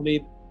oncologist told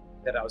me,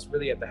 that I was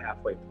really at the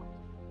halfway point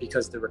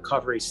because the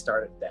recovery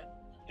started then.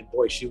 And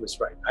boy, she was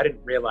right. I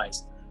didn't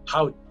realize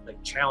how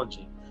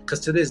challenging,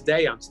 because to this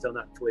day, I'm still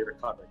not fully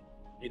recovered.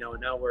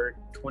 Now we're in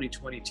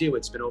 2022.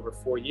 It's been over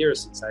 4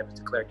 years since I was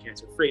declared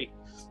cancer-free,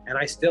 and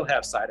I still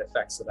have side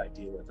effects that I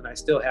deal with, and I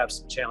still have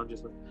some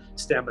challenges with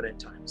stamina at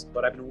times.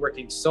 But I've been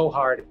working so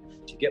hard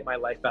to get my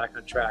life back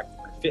on track,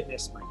 my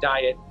fitness, my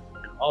diet,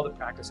 and all the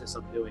practices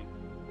I'm doing,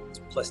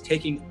 plus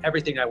taking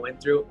everything I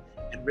went through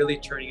and really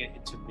turning it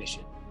into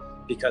mission.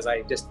 Because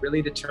I just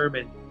really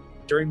determined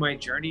during my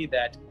journey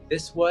that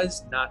this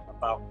was not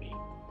about me.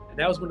 And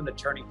that was one of the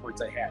turning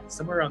points I had,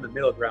 somewhere around the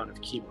middle ground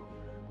of chemo,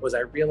 was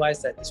I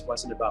realized that this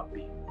wasn't about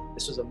me.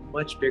 This was a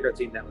much bigger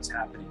thing that was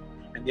happening.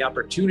 And the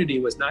opportunity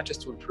was not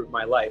just to improve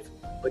my life,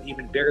 but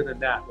even bigger than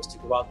that was to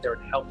go out there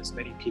and help as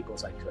many people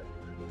as I could,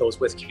 those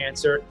with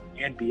cancer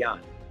and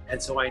beyond. And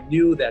so I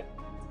knew that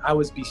I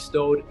was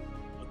bestowed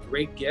a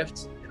great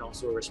gift and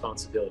also a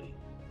responsibility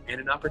and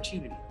an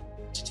opportunity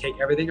to take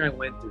everything I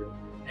went through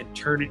and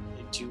turn it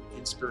into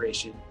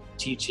inspiration,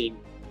 teaching,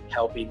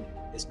 helping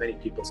as many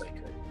people as I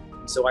could.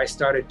 And so I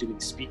started doing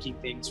speaking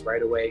things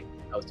right away.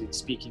 I was doing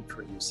speaking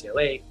for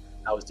UCLA.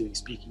 I was doing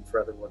speaking for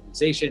other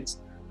organizations.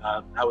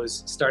 I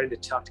was starting to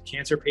talk to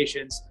cancer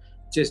patients,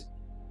 just,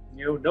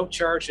 no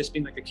charge, just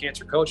being like a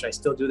cancer coach. I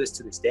still do this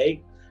to this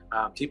day.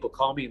 People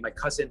call me, my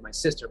cousin, my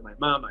sister, my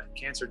mom, I have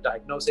cancer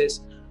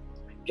diagnosis.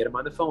 I get them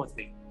on the phone with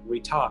me.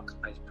 We talk.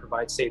 I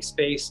provide safe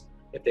space.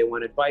 If they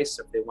want advice,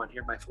 or if they want to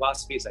hear my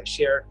philosophies, I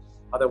share.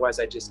 Otherwise,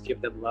 I just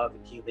give them love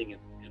and healing,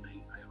 and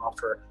I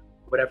offer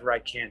whatever I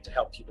can to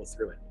help people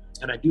through it.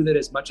 And I do that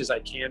as much as I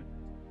can.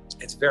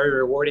 It's very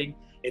rewarding.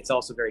 It's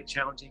also very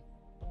challenging.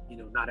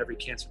 Not every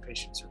cancer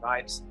patient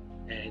survives,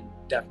 and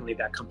definitely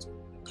that comes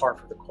par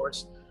for the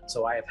course.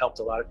 So I have helped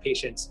a lot of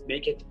patients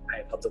make it. I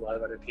have helped a lot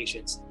of other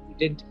patients who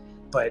didn't.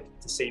 But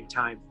at the same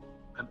time,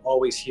 I'm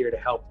always here to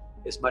help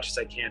as much as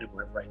I can and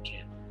wherever I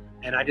can.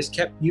 And I just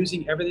kept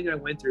using everything I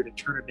went through to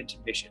turn it into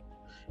mission.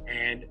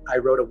 And I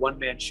wrote a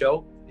one-man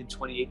show in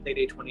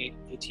late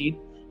 2018,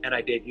 and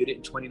I debuted it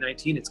in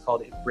 2019. It's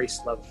called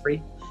Embrace Love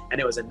Free. And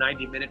it was a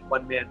 90-minute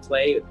one-man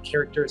play with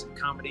characters and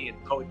comedy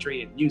and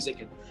poetry and music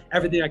and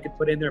everything I could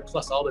put in there,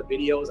 plus all the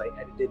videos I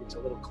edited into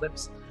little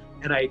clips.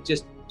 And I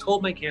just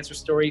told my cancer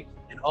story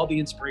and all the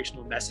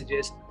inspirational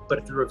messages,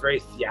 but through a very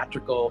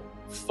theatrical,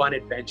 fun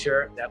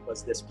adventure that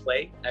was this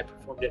play. I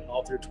performed it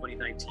all through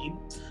 2019.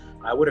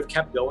 I would have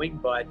kept going,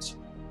 but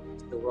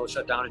the world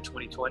shut down in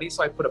 2020,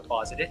 so I put a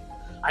pause in it.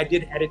 I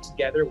did edit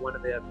together one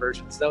of the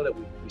versions, though, that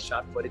we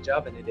shot footage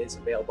of, and it is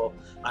available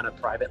on a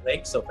private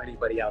link. So if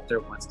anybody out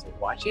there wants to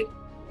watch it,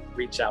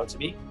 reach out to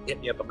me.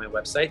 Hit me up on my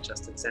website,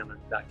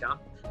 justinsandler.com,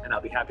 and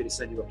I'll be happy to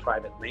send you a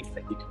private link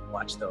that you can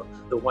watch the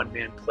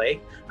one-man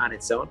play on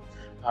its own.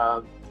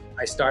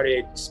 I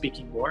started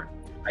speaking more.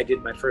 I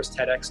did my first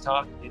TEDx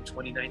talk in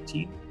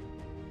 2019.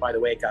 By the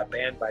way, it got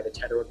banned by the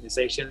TED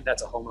organization.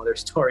 That's a whole nother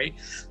story.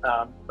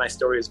 My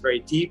story is very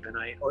deep, and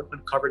I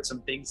uncovered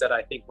some things that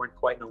I think weren't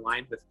quite in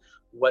line with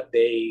what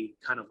they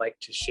kind of like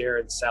to share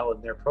and sell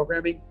in their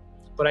programming.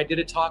 But I did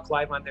a talk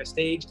live on their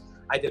stage.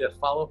 I did a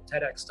follow-up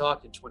TEDx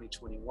talk in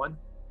 2021,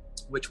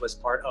 which was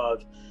part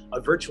of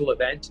a virtual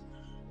event.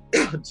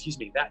 Excuse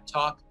me, that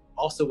talk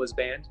also was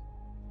banned.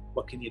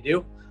 What can you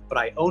do? But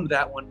I owned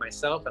that one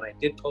myself, and I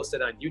did post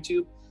it on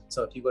YouTube.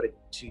 So if you go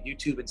to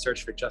YouTube and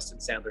search for Justin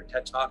Sandler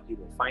TED Talk, you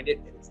will find it,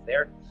 and it's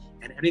there.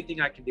 And anything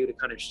I can do to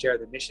kind of share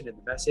the mission and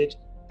the message,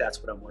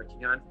 that's what I'm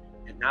working on.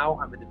 And now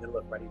I'm in the middle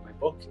of writing my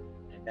book,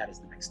 and that is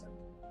the next step.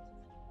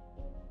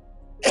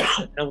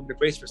 And I'm going to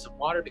brace for some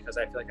water because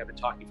I feel like I've been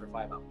talking for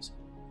 5 hours.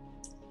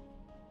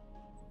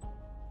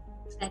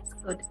 That's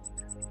good.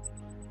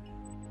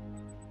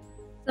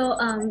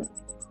 So,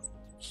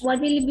 what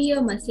will be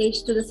your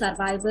message to the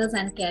survivors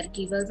and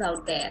caregivers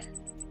out there?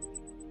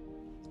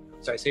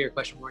 Sorry, say your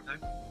question one more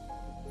time.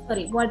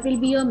 Sorry, what will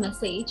be your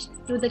message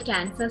to the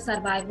cancer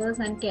survivors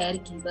and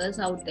caregivers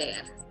out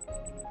there?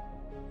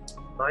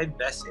 My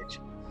message?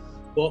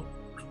 Well,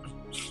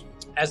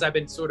 as I've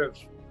been sort of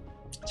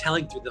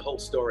telling through the whole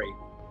story,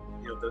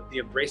 the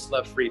embrace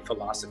love free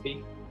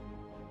philosophy,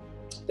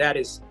 that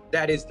is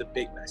the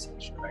big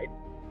message, right?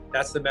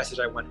 That's the message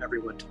I want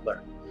everyone to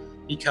learn,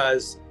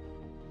 because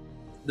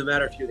no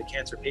matter if you're the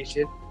cancer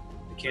patient,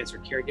 the cancer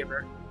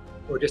caregiver,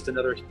 or just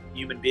another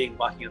human being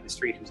walking on the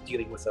street who's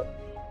dealing with a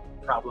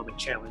problem, a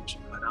challenge,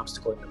 an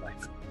obstacle in your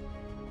life,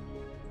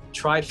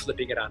 try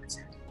flipping it on its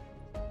head.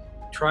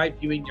 Try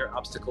viewing your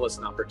obstacle as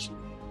an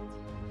opportunity.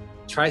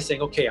 Try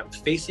saying, okay, I'm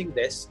facing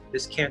this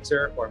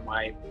cancer, or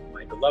my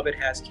beloved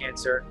has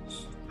cancer.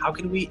 How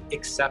can we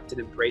accept and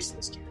embrace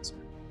this cancer?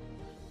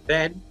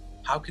 Then,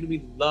 how can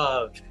we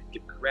love and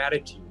give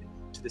gratitude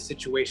to the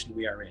situation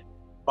we are in,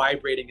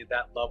 vibrating at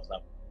that love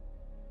level?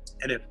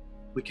 And if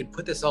we can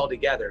put this all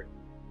together,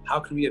 how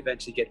can we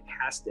eventually get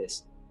past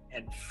this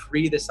and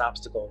free this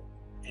obstacle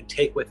and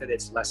take with it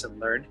its lesson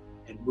learned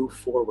and move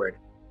forward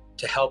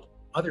to help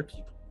other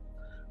people?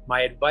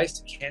 My advice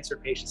to cancer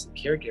patients and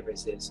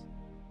caregivers is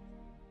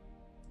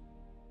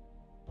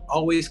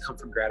always come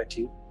from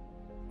gratitude,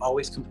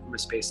 always come from a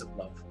space of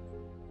love.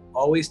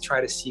 Always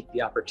try to seek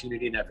the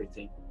opportunity in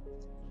everything.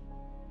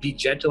 Be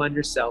gentle on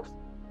yourself,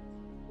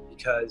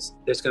 because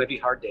there's going to be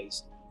hard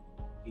days.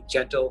 Be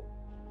gentle.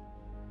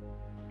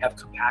 Have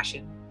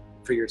compassion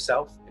for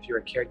yourself. If you're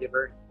a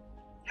caregiver,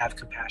 have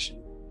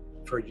compassion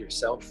for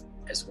yourself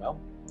as well.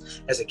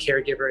 As a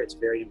caregiver, it's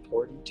very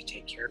important to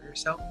take care of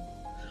yourself.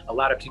 A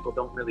lot of people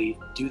don't really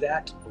do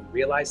that or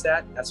realize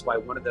that. That's why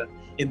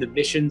in the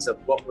missions of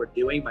what we're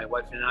doing, my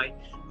wife and I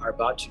are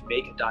about to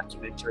make a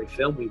documentary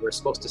film. We were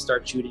supposed to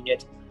start shooting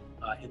it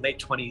in late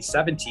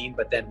 2017,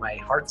 but then my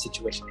heart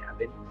situation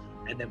happened.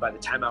 And then by the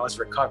time I was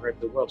recovered,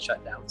 the world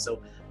shut down.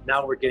 So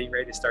now we're getting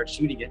ready to start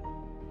shooting it.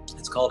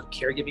 It's called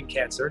Caregiving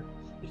Cancer.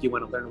 If you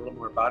want to learn a little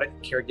more about it,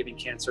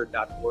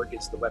 caregivingcancer.org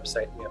is the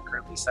website we have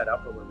currently set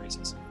up, where we're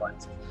raising some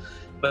funds.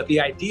 But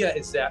the idea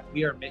is that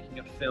we are making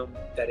a film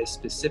that is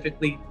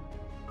specifically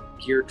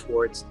geared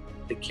towards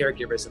the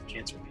caregivers of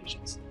cancer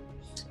patients.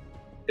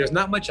 There's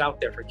not much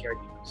out there for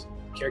caregivers.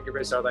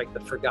 Caregivers are like the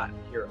forgotten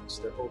heroes.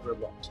 They're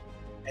overlooked.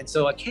 And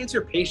so a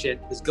cancer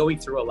patient is going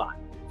through a lot,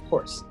 of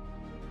course.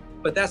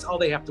 But that's all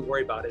they have to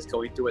worry about, is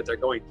going through what they're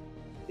going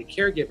through. The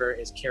caregiver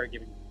is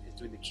caregiving, is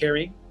doing the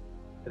caring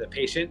for the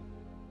patient,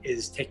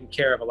 is taking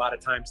care of a lot of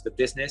times the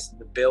business and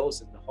the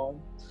bills and the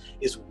home,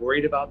 is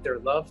worried about their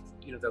loved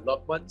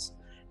ones,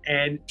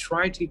 and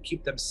trying to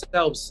keep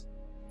themselves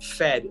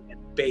fed and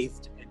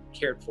bathed and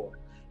cared for.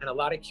 And a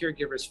lot of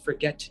caregivers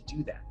forget to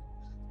do that.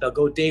 They'll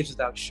go days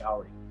without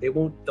showering.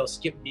 They'll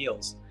skip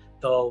meals.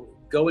 They'll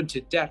go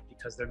into debt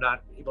because they're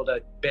not able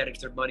to manage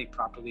their money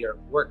properly or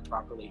work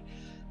properly.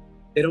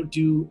 They don't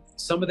do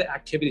some of the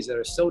activities that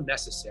are so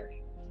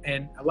necessary.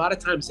 And a lot of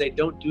times they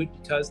don't do it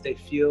because they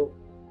feel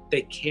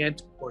they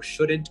can't or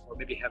shouldn't, or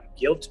maybe have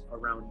guilt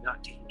around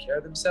not taking care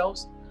of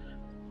themselves.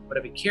 But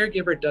if a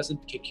caregiver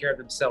doesn't take care of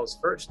themselves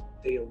first,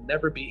 they'll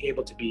never be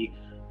able to be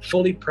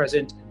fully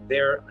present and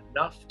there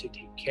enough to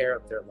take care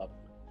of their loved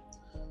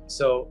one.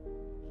 So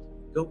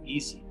go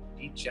easy,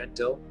 be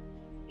gentle,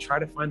 try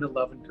to find the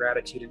love and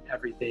gratitude in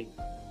everything,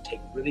 take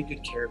really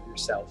good care of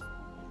yourself,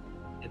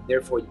 and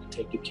therefore you can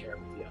take good care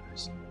of the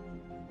others.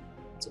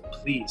 So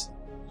please,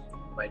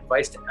 my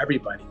advice to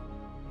everybody,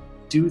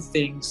 do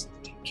things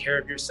to take care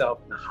of yourself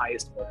in the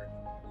highest order.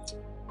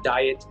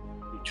 Diet,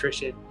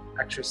 nutrition,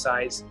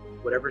 exercise,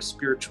 whatever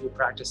spiritual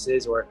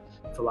practices or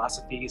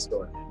philosophies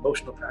or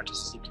emotional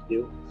practices you can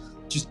do,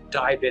 just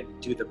dive in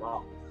and do them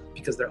all,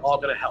 because they're all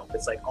going to help.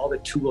 It's like all the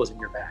tools in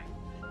your bag.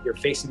 You're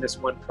facing this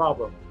one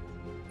problem,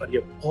 but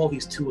you have all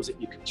these tools that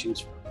you can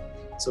choose from.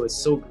 So it's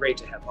so great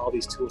to have all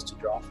these tools to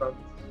draw from,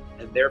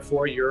 and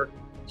therefore your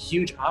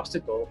huge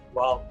obstacle,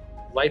 while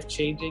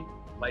life-changing,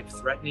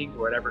 life-threatening, or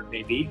whatever it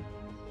may be,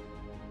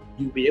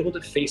 you'll be able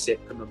to face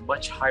it from a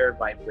much higher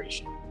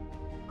vibration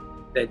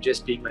than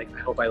just being like, I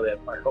hope I live,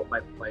 or I hope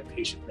my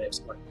patient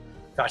lives, or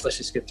gosh, let's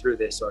just get through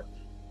this, or,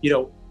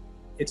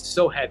 it's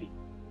so heavy.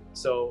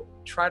 So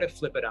try to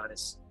flip it on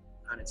its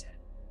head.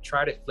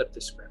 Try to flip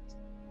the script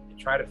and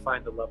try to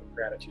find the love and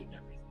gratitude in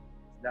everything.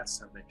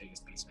 That's my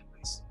biggest piece of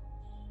advice.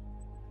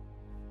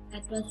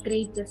 That was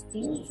great,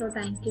 Justin. So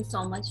thank you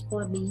so much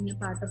for being a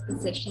part of the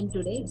session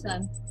today. So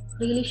I'm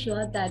really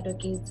sure that,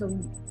 so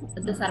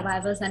the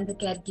survivors and the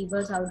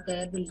caregivers out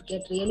there will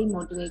get really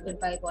motivated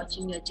by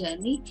watching your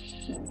journey.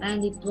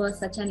 And it was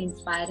such an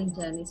inspiring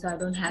journey. So I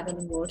don't have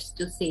any words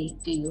to say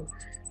to you.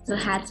 So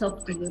hats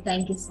off to you.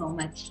 Thank you so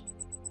much.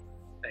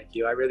 Thank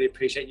you. I really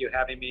appreciate you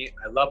having me.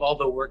 I love all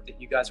the work that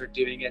you guys are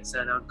doing at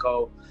San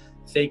Onco.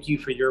 Thank you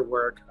for your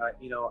work.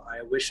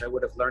 I wish I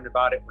would have learned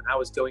about it when I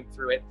was going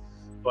through it,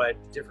 but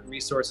the different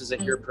resources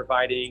that you're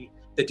providing,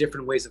 the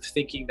different ways of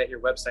thinking that your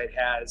website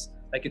has,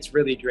 it's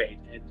really great.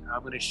 And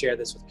I'm going to share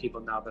this with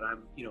people now that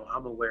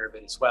I'm aware of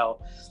it as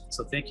well.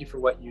 So thank you for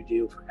what you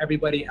do. For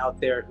everybody out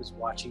there who's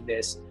watching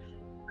this,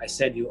 I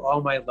send you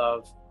all my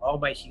love, all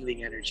my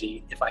healing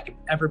energy. If I can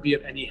ever be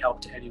of any help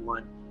to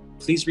anyone,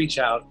 please reach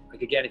out.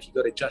 Again, if you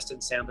go to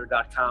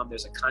justinsandler.com,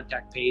 there's a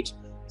contact page.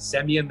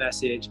 Send me a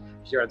message.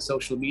 If you're on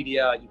social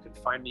media, you can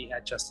find me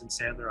at Justin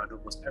Sandler on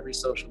almost every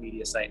social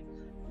media site.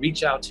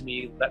 Reach out to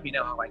me. Let me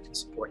know how I can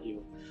support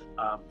you.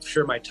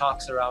 Sure, my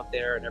talks are out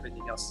there and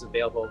everything else is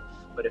available.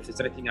 But if there's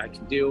anything I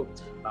can do,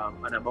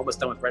 and I'm almost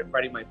done with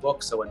writing my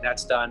book, so when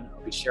that's done,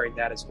 I'll be sharing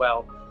that as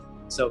well.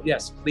 So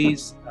yes,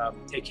 please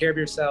take care of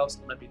yourselves.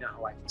 Let me know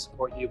how I can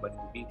support you. But in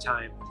the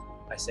meantime,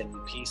 I send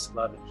you peace,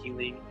 love, and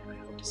healing, and I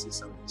hope to see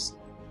some of you soon.